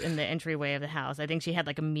house, in the entryway of the house. I think she had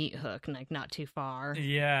like a meat hook, like not too far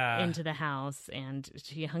into the house, and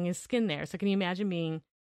she hung his skin there. So can you imagine being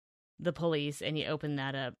the police and you open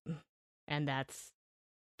that up, and that's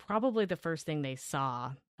probably the first thing they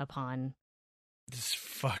saw upon this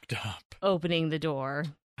fucked up opening the door.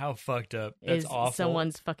 How fucked up. That's awful.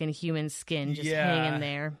 Someone's fucking human skin just hanging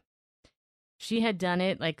there. She had done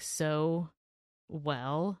it like so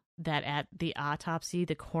well that at the autopsy,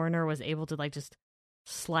 the coroner was able to like just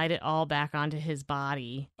slide it all back onto his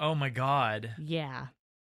body. Oh my God. Yeah.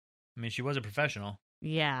 I mean, she was a professional.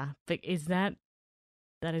 Yeah. But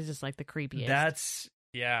that is just like the creepiest. That's,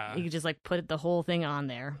 yeah. You could just like put the whole thing on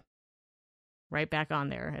there. Right back on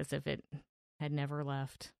there as if it had never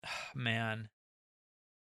left. Man.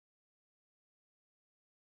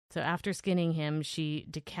 So after skinning him, she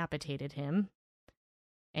decapitated him,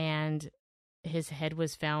 and his head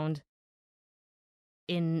was found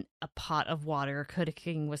in a pot of water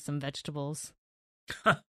cooking with some vegetables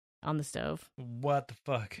on the stove. What the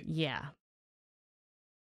fuck? Yeah.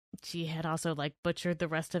 She had also like butchered the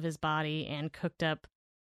rest of his body and cooked up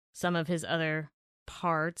some of his other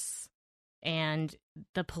parts, and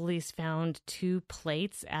the police found 2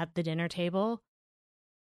 plates at the dinner table.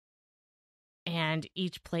 And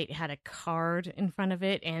each plate had a card in front of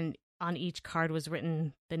it, and on each card was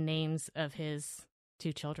written the names of his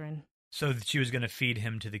 2 children. So she was going to feed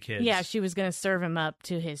him to the kids? Yeah, she was going to serve him up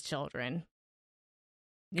to his children.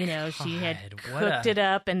 You know, God, she had cooked it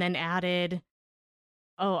up and then added,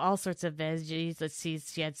 all sorts of veggies. Let's see,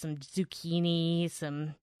 she had some zucchini,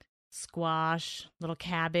 some squash, little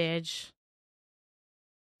cabbage,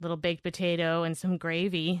 little baked potato, and some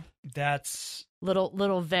gravy. That's...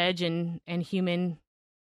 Little veg and human.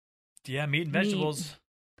 Yeah, meat and vegetables.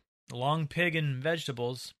 Long pig and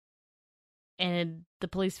vegetables. And the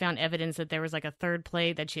police found evidence that there was like a 3rd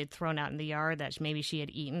plate that she had thrown out in the yard, that maybe she had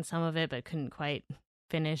eaten some of it but couldn't quite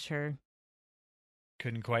finish her.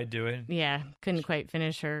 Couldn't quite do it? Yeah, couldn't quite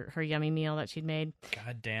finish her yummy meal that she'd made.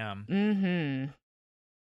 God damn. Mm-hmm.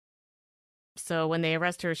 So when they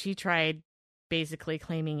arrest her, she tried basically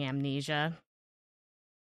claiming amnesia.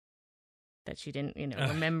 That she didn't,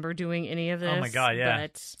 remember doing any of this. Oh my God, yeah.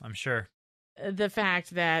 But I'm sure. The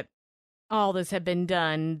fact that all this had been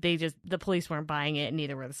done, the police weren't buying it,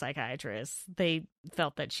 neither were the psychiatrists. They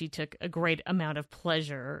felt that she took a great amount of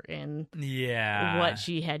pleasure in what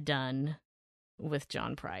she had done with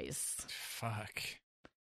John Price. Fuck.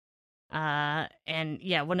 And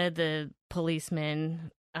yeah, one of the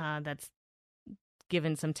policemen that's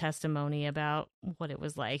given some testimony about what it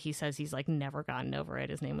was like. He says he's like never gotten over it.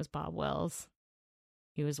 His name was Bob Wells.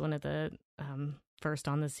 He was one of the first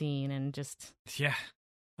on the scene, and just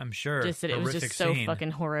I'm sure. Just that it was just so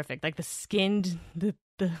fucking horrific. Like the skinned,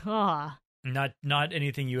 Not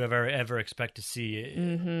anything you ever expect to see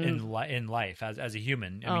in life as a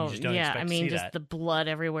human. I mean, you just don't expect to see just that. The blood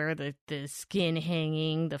everywhere, the skin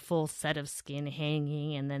hanging, the full set of skin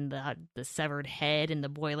hanging, and then the severed head in the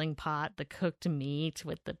boiling pot, the cooked meat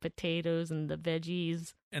with the potatoes and the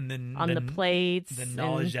veggies, and then on the plates. The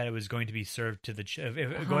knowledge that it was going to be served to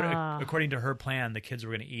according to her plan, the kids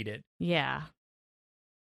were going to eat it. Yeah.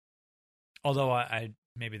 Although I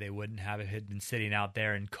maybe they wouldn't have it. It had been sitting out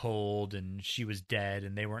there and cold, and she was dead,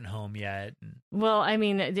 and they weren't home yet. Well, I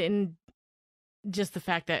mean, just the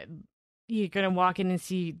fact that you're going to walk in and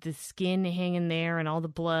see the skin hanging there and all the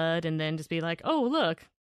blood, and then just be like, oh, look,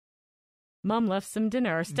 Mom left some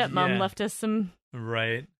dinner. Or stepmom left us some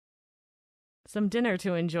dinner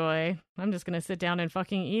to enjoy. I'm just going to sit down and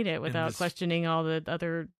fucking eat it without questioning all the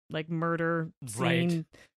other, like, murder scene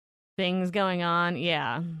things going on.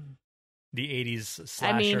 Yeah. The 80s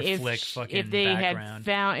slasher flick fucking if they background.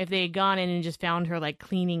 If they had gone in and just found her like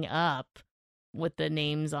cleaning up with the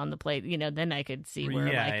names on the plate, then I could see where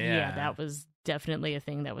that was definitely a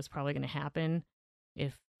thing that was probably going to happen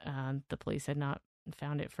if the police had not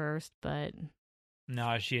found it first. But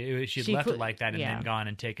no, she left it like that and then gone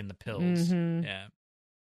and taken the pills. Mm-hmm. Yeah.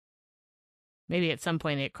 maybe at some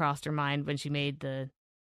point it crossed her mind when she made the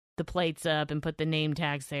plates up and put the name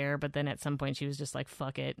tags there, but then at some point she was just like,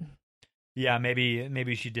 fuck it. Yeah,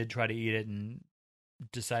 maybe she did try to eat it and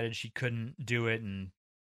decided she couldn't do it and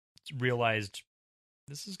realized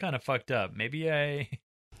this is kind of fucked up. Maybe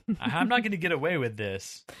I'm not going to get away with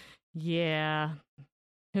this. Yeah.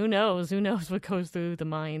 Who knows? Who knows what goes through the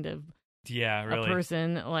mind of a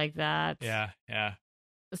person like that. Yeah.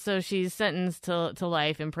 So she's sentenced to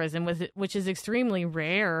life in prison, which is extremely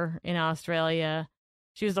rare in Australia.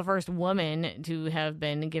 She was the first woman to have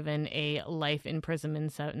been given a life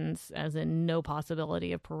imprisonment sentence, as in no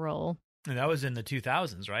possibility of parole. And that was in the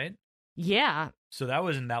 2000s, right? Yeah. So that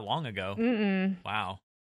wasn't that long ago. Mm-mm. Wow.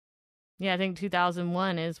 Yeah, I think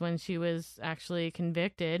 2001 is when she was actually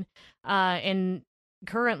convicted. And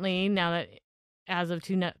currently, now that as of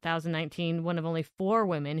 2019, one of only 4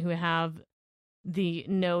 women who have the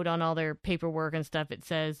note on all their paperwork and stuff, it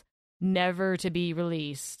says never to be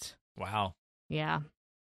released. Wow. Yeah.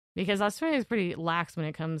 Because Australia is pretty lax when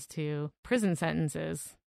it comes to prison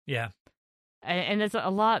sentences. Yeah. And it's a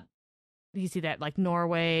lot. You see that like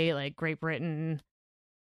Norway, like Great Britain.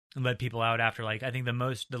 And let people out after I think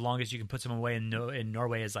the longest you can put someone away in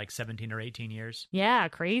Norway is like 17 or 18 years. Yeah,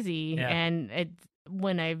 crazy. Yeah. And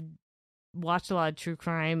when I've watched a lot of true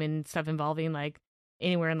crime and stuff involving like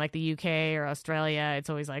anywhere in like the UK or Australia, it's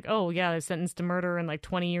always like, oh yeah, they're sentenced to murder and like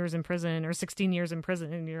 20 years in prison or 16 years in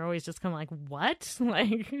prison, and you're always just kind of like, what?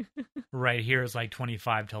 Like, right here is like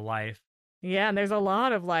 25 to life. Yeah, and there's a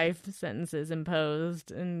lot of life sentences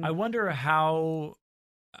imposed, and I wonder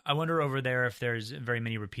over there if there's very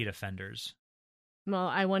many repeat offenders. Well,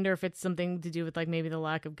 I wonder if it's something to do with like maybe the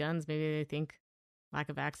lack of guns. Maybe they think lack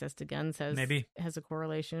of access to guns has a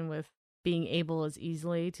correlation with being able as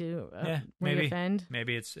easily to reoffend.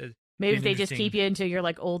 Maybe it's maybe if they just keep you until you're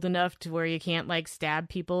like old enough to where you can't like stab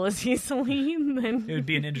people as easily. Then it would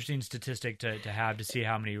be an interesting statistic to have to see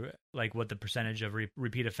how many like what the percentage of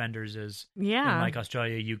repeat offenders is. Yeah, in like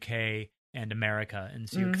Australia, UK, and America, and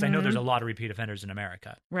see, because I know there's a lot of repeat offenders in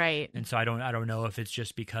America, right? And so I don't know if it's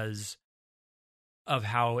just because of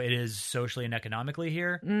how it is socially and economically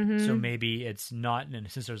here. So maybe it's not,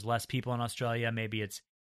 and since there's less people in Australia, maybe it's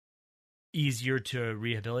easier to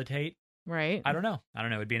rehabilitate. Right. I don't know.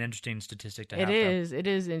 It'd be an interesting statistic to have. It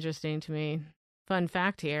is interesting to me. Fun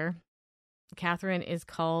fact here. Catherine is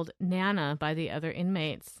called Nana by the other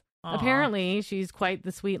inmates. Aww. Apparently, she's quite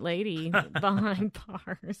the sweet lady behind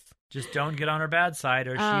bars. Just don't get on her bad side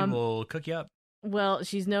or she will cook you up. Well,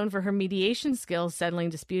 she's known for her mediation skills, settling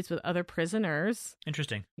disputes with other prisoners.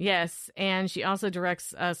 Interesting. Yes, and she also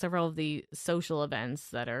directs several of the social events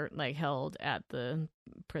that are like held at the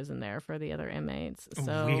prison there for the other inmates.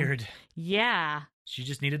 So weird. Yeah. She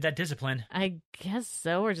just needed that discipline. I guess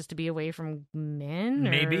so, or just to be away from men.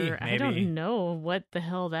 Maybe. I don't know what the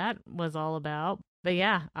hell that was all about. But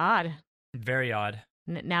yeah, odd. Very odd.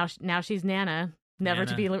 Now she's Nana. Never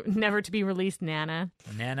to be released, Nana.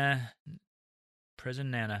 Nana.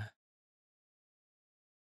 Prison Nana.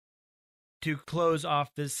 To close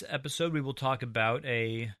off this episode, we will talk about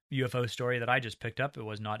a UFO story that I just picked up. It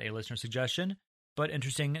was not a listener suggestion, but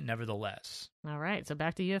interesting nevertheless. All right, so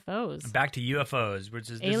back to UFOs. Back to UFOs,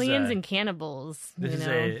 which is aliens and cannibals. This is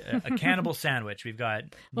a cannibal sandwich. We've got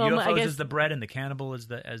UFOs as the bread and the cannibal as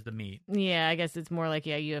the meat. Yeah, I guess it's more like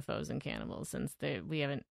UFOs and cannibals, since we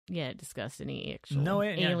haven't yet discussed any actual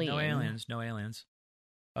aliens. No aliens.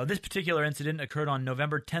 This particular incident occurred on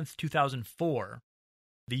November 10th, 2004.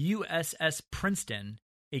 The USS Princeton,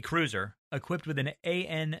 a cruiser equipped with an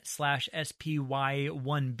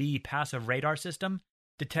AN/SPY-1B passive radar system,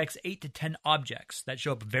 detects 8 to 10 objects that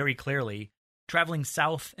show up very clearly, traveling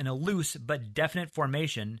south in a loose but definite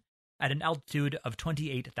formation at an altitude of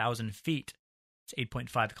 28,000 feet. It's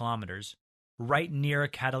 8.5 kilometers, right near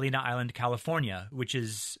Catalina Island, California, which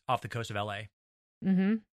is off the coast of LA.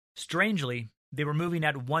 Mm-hmm. Strangely, they were moving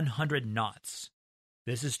at 100 knots.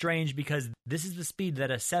 This is strange because this is the speed that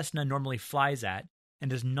a Cessna normally flies at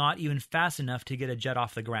and is not even fast enough to get a jet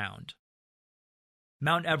off the ground.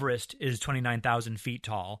 Mount Everest is 29,000 feet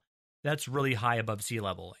tall. That's really high above sea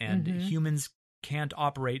level, and humans can't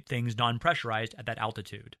operate things non-pressurized at that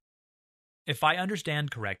altitude. If I understand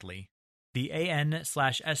correctly, the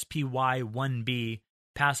AN/SPY-1B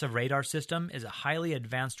passive radar system is a highly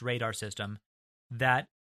advanced radar system that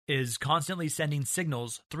is constantly sending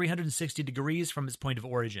signals 360 degrees from its point of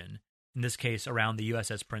origin, in this case around the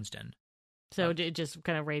USS Princeton. So it just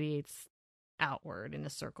kind of radiates outward in a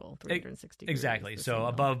circle, 360 degrees. Exactly, so signal.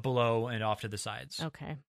 Above, below, and off to the sides.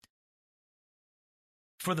 Okay.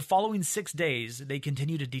 For the following 6 days, they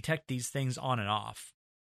continue to detect these things on and off.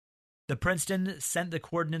 The Princeton sent the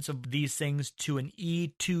coordinates of these things to an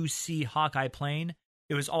E-2C Hawkeye plane.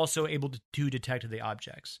 It was also able to detect the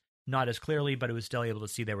objects. Not as clearly, but it was still able to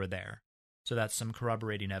see they were there. So that's some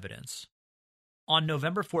corroborating evidence. On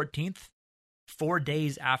November 14th, 4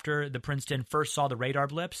 days after the Princeton first saw the radar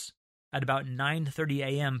blips, at about 9:30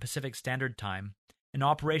 a.m. Pacific Standard Time, an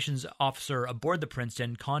operations officer aboard the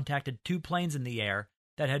Princeton contacted 2 planes in the air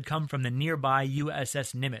that had come from the nearby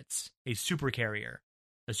USS Nimitz, a supercarrier.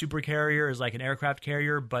 A supercarrier is like an aircraft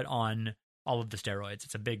carrier, but on all of the steroids.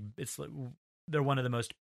 They're one of the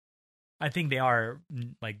most, I think they are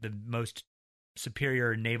like the most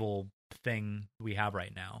superior naval thing we have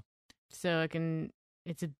right now. So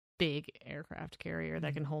it's a big aircraft carrier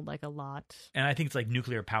that can hold like a lot. And I think it's like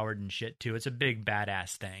nuclear powered and shit too. It's a big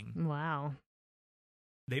badass thing. Wow.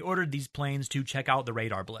 They ordered these planes to check out the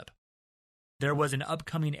radar blip. There was an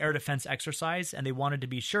upcoming air defense exercise, and they wanted to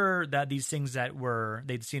be sure that these things that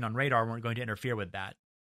they'd seen on radar weren't going to interfere with that.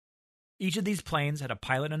 Each of these planes had a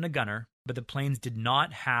pilot and a gunner, but the planes did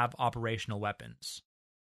not have operational weapons.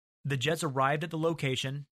 The jets arrived at the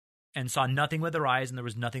location and saw nothing with their eyes, and there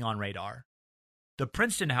was nothing on radar. The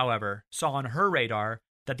Princeton, however, saw on her radar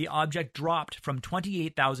that the object dropped from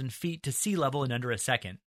 28,000 feet to sea level in under a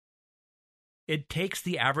second. It takes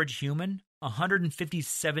the average human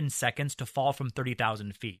 157 seconds to fall from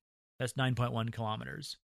 30,000 feet. That's 9.1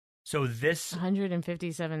 kilometers. So this...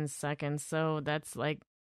 157 seconds, so that's like...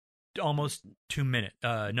 Almost 2 minutes.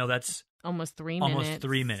 No, that's... Almost 3 minutes. Almost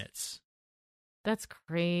 3 minutes. That's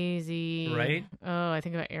crazy. Right? Oh, I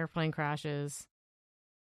think about airplane crashes.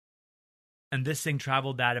 And this thing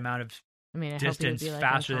traveled that amount of distance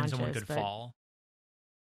faster than someone could fall.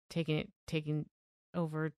 Taking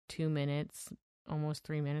over 2 minutes, almost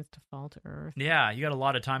 3 minutes to fall to Earth. Yeah, you got a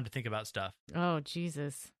lot of time to think about stuff. Oh,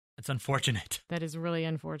 Jesus. It's unfortunate. That is really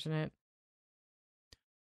unfortunate.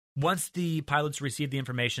 Once the pilots received the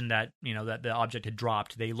information that the object had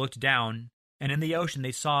dropped, they looked down, and in the ocean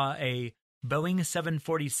they saw a Boeing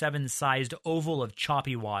 747-sized oval of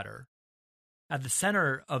choppy water. At the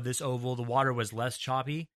center of this oval, the water was less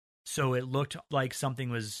choppy, so it looked like something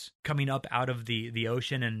was coming up out of the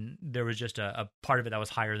ocean, and there was just a part of it that was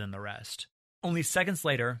higher than the rest. Only seconds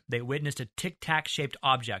later, they witnessed a tic-tac-shaped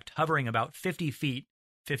object hovering about 50 feet,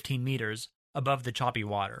 15 meters, above the choppy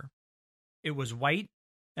water. It was white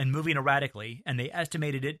and moving erratically, and they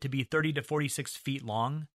estimated it to be 30 to 46 feet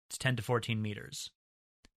long. It's 10 to 14 meters.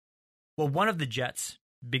 Well, one of the jets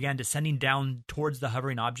began descending down towards the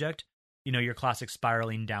hovering object. You know, your classic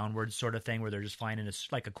spiraling downwards sort of thing where they're just flying in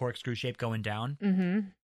like a corkscrew shape going down. Mm-hmm.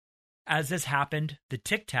 As this happened, the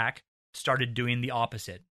tic-tac started doing the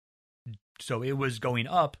opposite. So it was going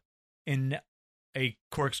up in a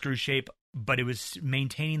corkscrew shape, but it was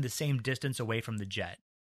maintaining the same distance away from the jet.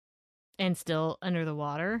 And still under the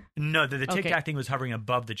water? No, the tic-tac thing was hovering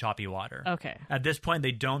above the choppy water. Okay. At this point,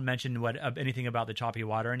 they don't mention anything about the choppy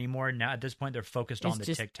water anymore. Now, at this point, they're focused on the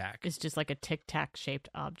tic-tac. It's just like a tic-tac shaped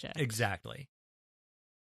object. Exactly.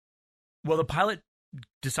 Well, the pilot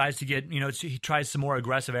decides to he tries some more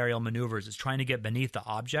aggressive aerial maneuvers. It's trying to get beneath the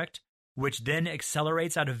object, which then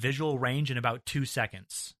accelerates out of visual range in about 2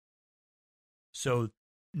 seconds. So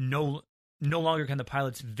no longer can the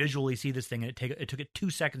pilots visually see this thing, and it took it 2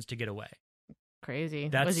 seconds to get away. Crazy.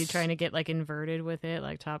 Was he trying to get like inverted with it,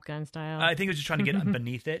 like Top Gun style? I think he was just trying to get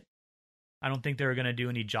beneath it. I don't think they were going to do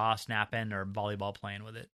any jaw snapping or volleyball playing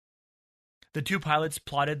with it. The 2 pilots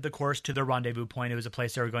plotted the course to their rendezvous point. It was a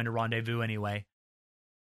place they were going to rendezvous anyway.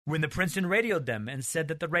 When the Princeton radioed them and said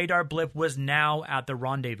that the radar blip was now at the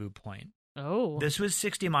rendezvous point. Oh. This was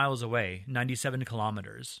 60 miles away, 97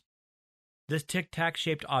 kilometers. This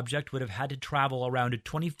tic-tac-shaped object would have had to travel around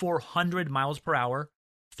 2,400 miles per hour,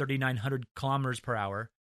 3,900 kilometers per hour,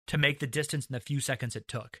 to make the distance in the few seconds it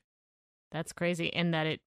took. That's crazy. And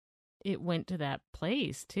that it went to that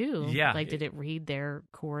place, too. Yeah. Like, did it read their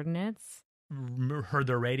coordinates? Heard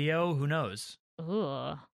their radio? Who knows?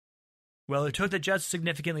 Ugh. Well, it took the jets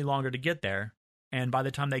significantly longer to get there, and by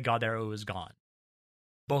the time they got there, it was gone.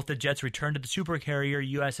 Both the jets returned to the supercarrier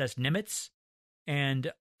USS Nimitz, and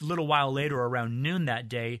a little while later, around noon that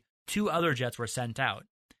day, 2 other jets were sent out,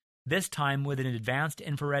 this time with an advanced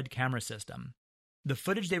infrared camera system. The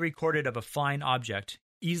footage they recorded of a flying object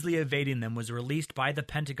easily evading them was released by the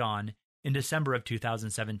Pentagon in December of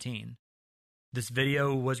 2017. This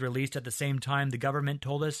video was released at the same time the government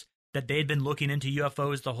told us that they had been looking into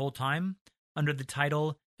UFOs the whole time under the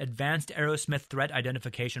title Advanced Aerosmith Threat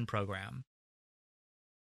Identification Program.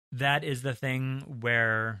 That is the thing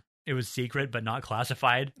where it was secret but not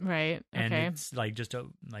classified. Right. And it's like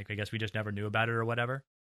I guess we just never knew about it or whatever.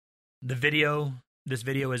 This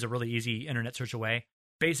video is a really easy internet search away.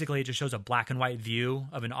 basically it just shows a black and white view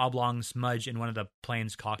of an oblong smudge in one of the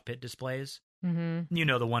plane's cockpit displays. Mm-hmm. You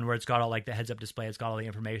know, the one where it's got all like the heads-up display, it's got all the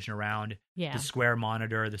information around, the square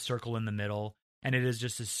monitor, the circle in the middle, and it is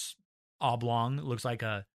just this oblong. It looks like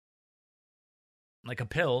a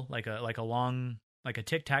pill, like a long, like a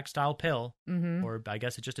Tic Tac style pill, or I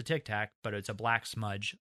guess it's just a Tic Tac, but it's a black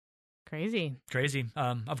smudge. Crazy.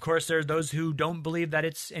 Of course, there's those who don't believe that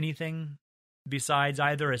it's anything besides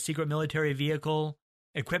either a secret military vehicle,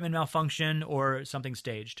 equipment malfunction, or something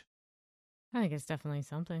staged. I think it's definitely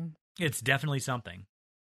something. It's definitely something.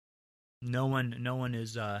 No one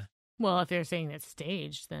is. Well, if they're saying it's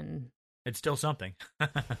staged, then it's still something.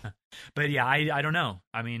 But yeah, I don't know.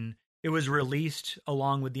 I mean, it was released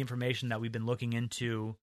along with the information that we've been looking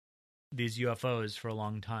into these UFOs for a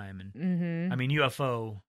long time, and I mean,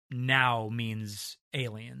 UFO now means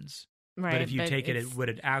aliens. Right, but if you take it, what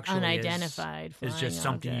it actually unidentified is just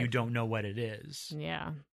something you don't know what it is.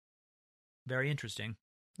 Yeah, very interesting.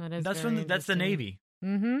 That's the Navy.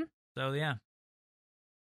 Mm-hmm. So yeah,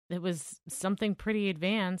 it was something pretty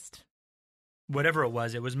advanced. Whatever it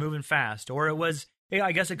was moving fast, or it was.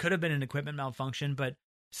 I guess it could have been an equipment malfunction, but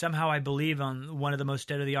somehow I believe on one of the most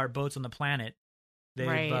state-of-the-art boats on the planet,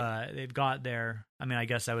 they've got their. I mean, I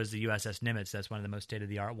guess that was the USS Nimitz. That's one of the most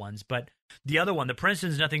state-of-the-art ones. But the other one, the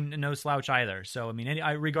Princeton's no slouch either. So I mean,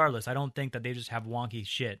 regardless, I don't think that they just have wonky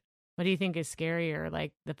shit. What do you think is scarier,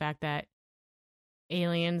 like the fact that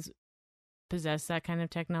aliens possess that kind of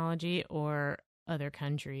technology, or other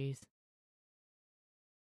countries?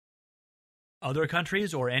 Other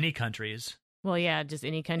countries or any countries? Well, yeah, just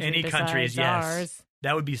any country. Any countries, yes. Ours.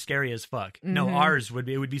 That would be scary as fuck. Mm-hmm. No, ours would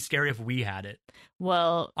be. It would be scary if we had it.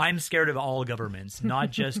 Well, I'm scared of all governments,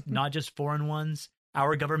 not just foreign ones.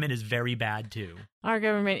 Our government is very bad too. Our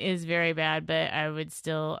government is very bad, but I would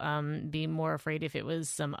still be more afraid if it was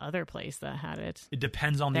some other place that had it. It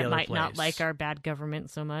depends on the other place. That might not like our bad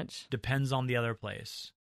government so much. Depends on the other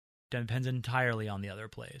place. Depends entirely on the other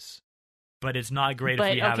place. But it's not great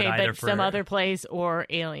if we have it either for some other place or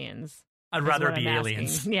aliens. I'd rather be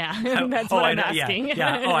aliens. Yeah, that's what I'm asking.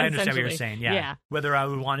 Yeah. Oh, I understand what you're saying. Yeah. Whether I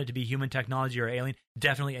would want it to be human technology or alien,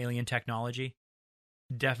 definitely alien technology.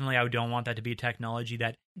 Definitely, I don't want that to be technology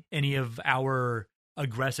that any of our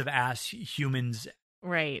aggressive ass humans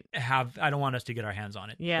have. I don't want us to get our hands on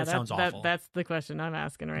it. Yeah, that sounds awful. That's the question I'm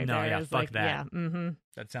asking right there. No, yeah, fuck that. Yeah, mm-hmm.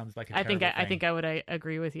 That sounds like a terrible thing. I think I would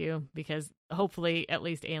agree with you, because hopefully, at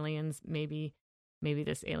least aliens, maybe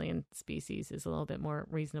this alien species is a little bit more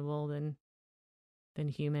reasonable than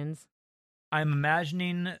humans. I'm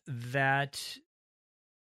imagining that.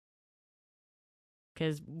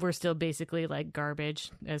 Because we're still basically like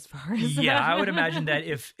garbage as far as I would imagine that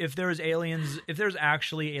if there's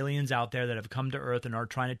actually aliens out there that have come to Earth and are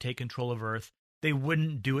trying to take control of Earth, they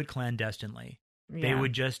wouldn't do it clandestinely. Yeah. They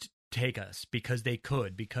would just take us because they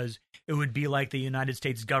could, because it would be like the United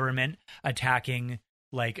States government attacking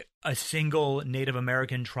like a single Native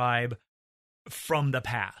American tribe from the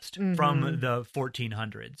past, from the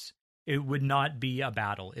 1400s. It would not be a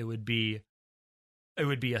battle. It would be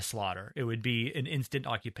a slaughter. It would be an instant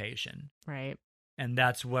occupation. Right. And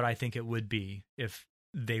that's what I think it would be if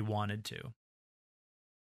they wanted to.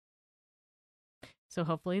 So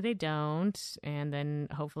hopefully they don't. And then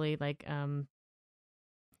hopefully like our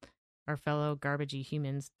fellow garbagey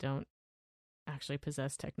humans don't actually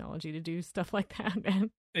possess technology to do stuff like that.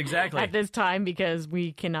 Exactly. At this time, because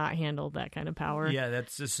we cannot handle that kind of power. Yeah,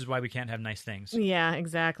 this is why we can't have nice things. Yeah,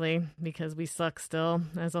 exactly. Because we suck still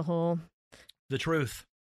as a whole. The truth.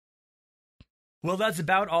 Well, that's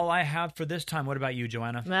about all I have for this time. What about you,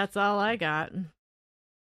 Joanna? That's all I got.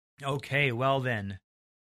 Okay, well then.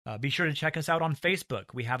 Be sure to check us out on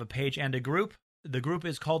Facebook. We have a page and a group. The group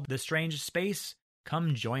is called The Strange Space.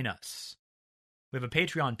 Come join us. We have a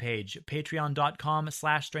Patreon page,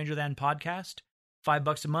 patreon.com/strangerthanpodcast.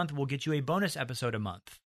 $5 a month will get you a bonus episode a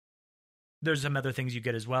month. There's some other things you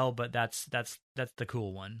get as well, but that's the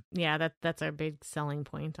cool one. Yeah, that's our big selling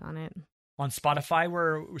point on it. On Spotify,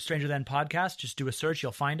 we're Stranger Than Podcast. Just do a search,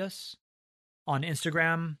 you'll find us. On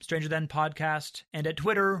Instagram, Stranger Than Podcast. And at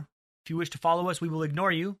Twitter, if you wish to follow us, we will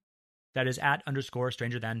ignore you. That is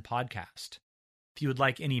 @_Stranger Than Podcast. If you would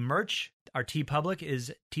like any merch, our TeePublic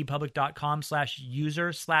is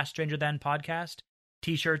tpublic.com/user/Stranger Than Podcast.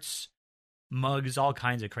 T-shirts, mugs, all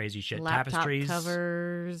kinds of crazy shit. Laptop tapestries,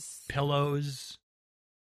 covers, pillows.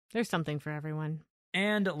 There's something for everyone.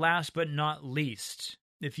 And last but not least,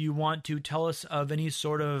 if you want to tell us of any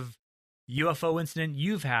sort of UFO incident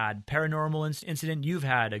you've had, paranormal incident you've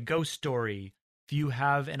had, a ghost story, if you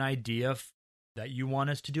have an idea that you want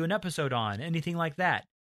us to do an episode on, anything like that,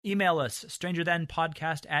 email us,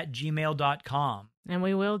 strangerthanpodcast@gmail.com. And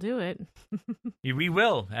we will do it. We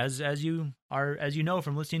will, as you know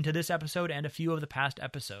from listening to this episode and a few of the past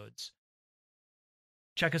episodes.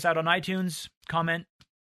 Check us out on iTunes, comment,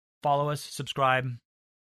 follow us, subscribe,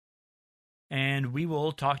 and we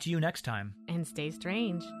will talk to you next time. And stay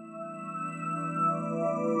strange.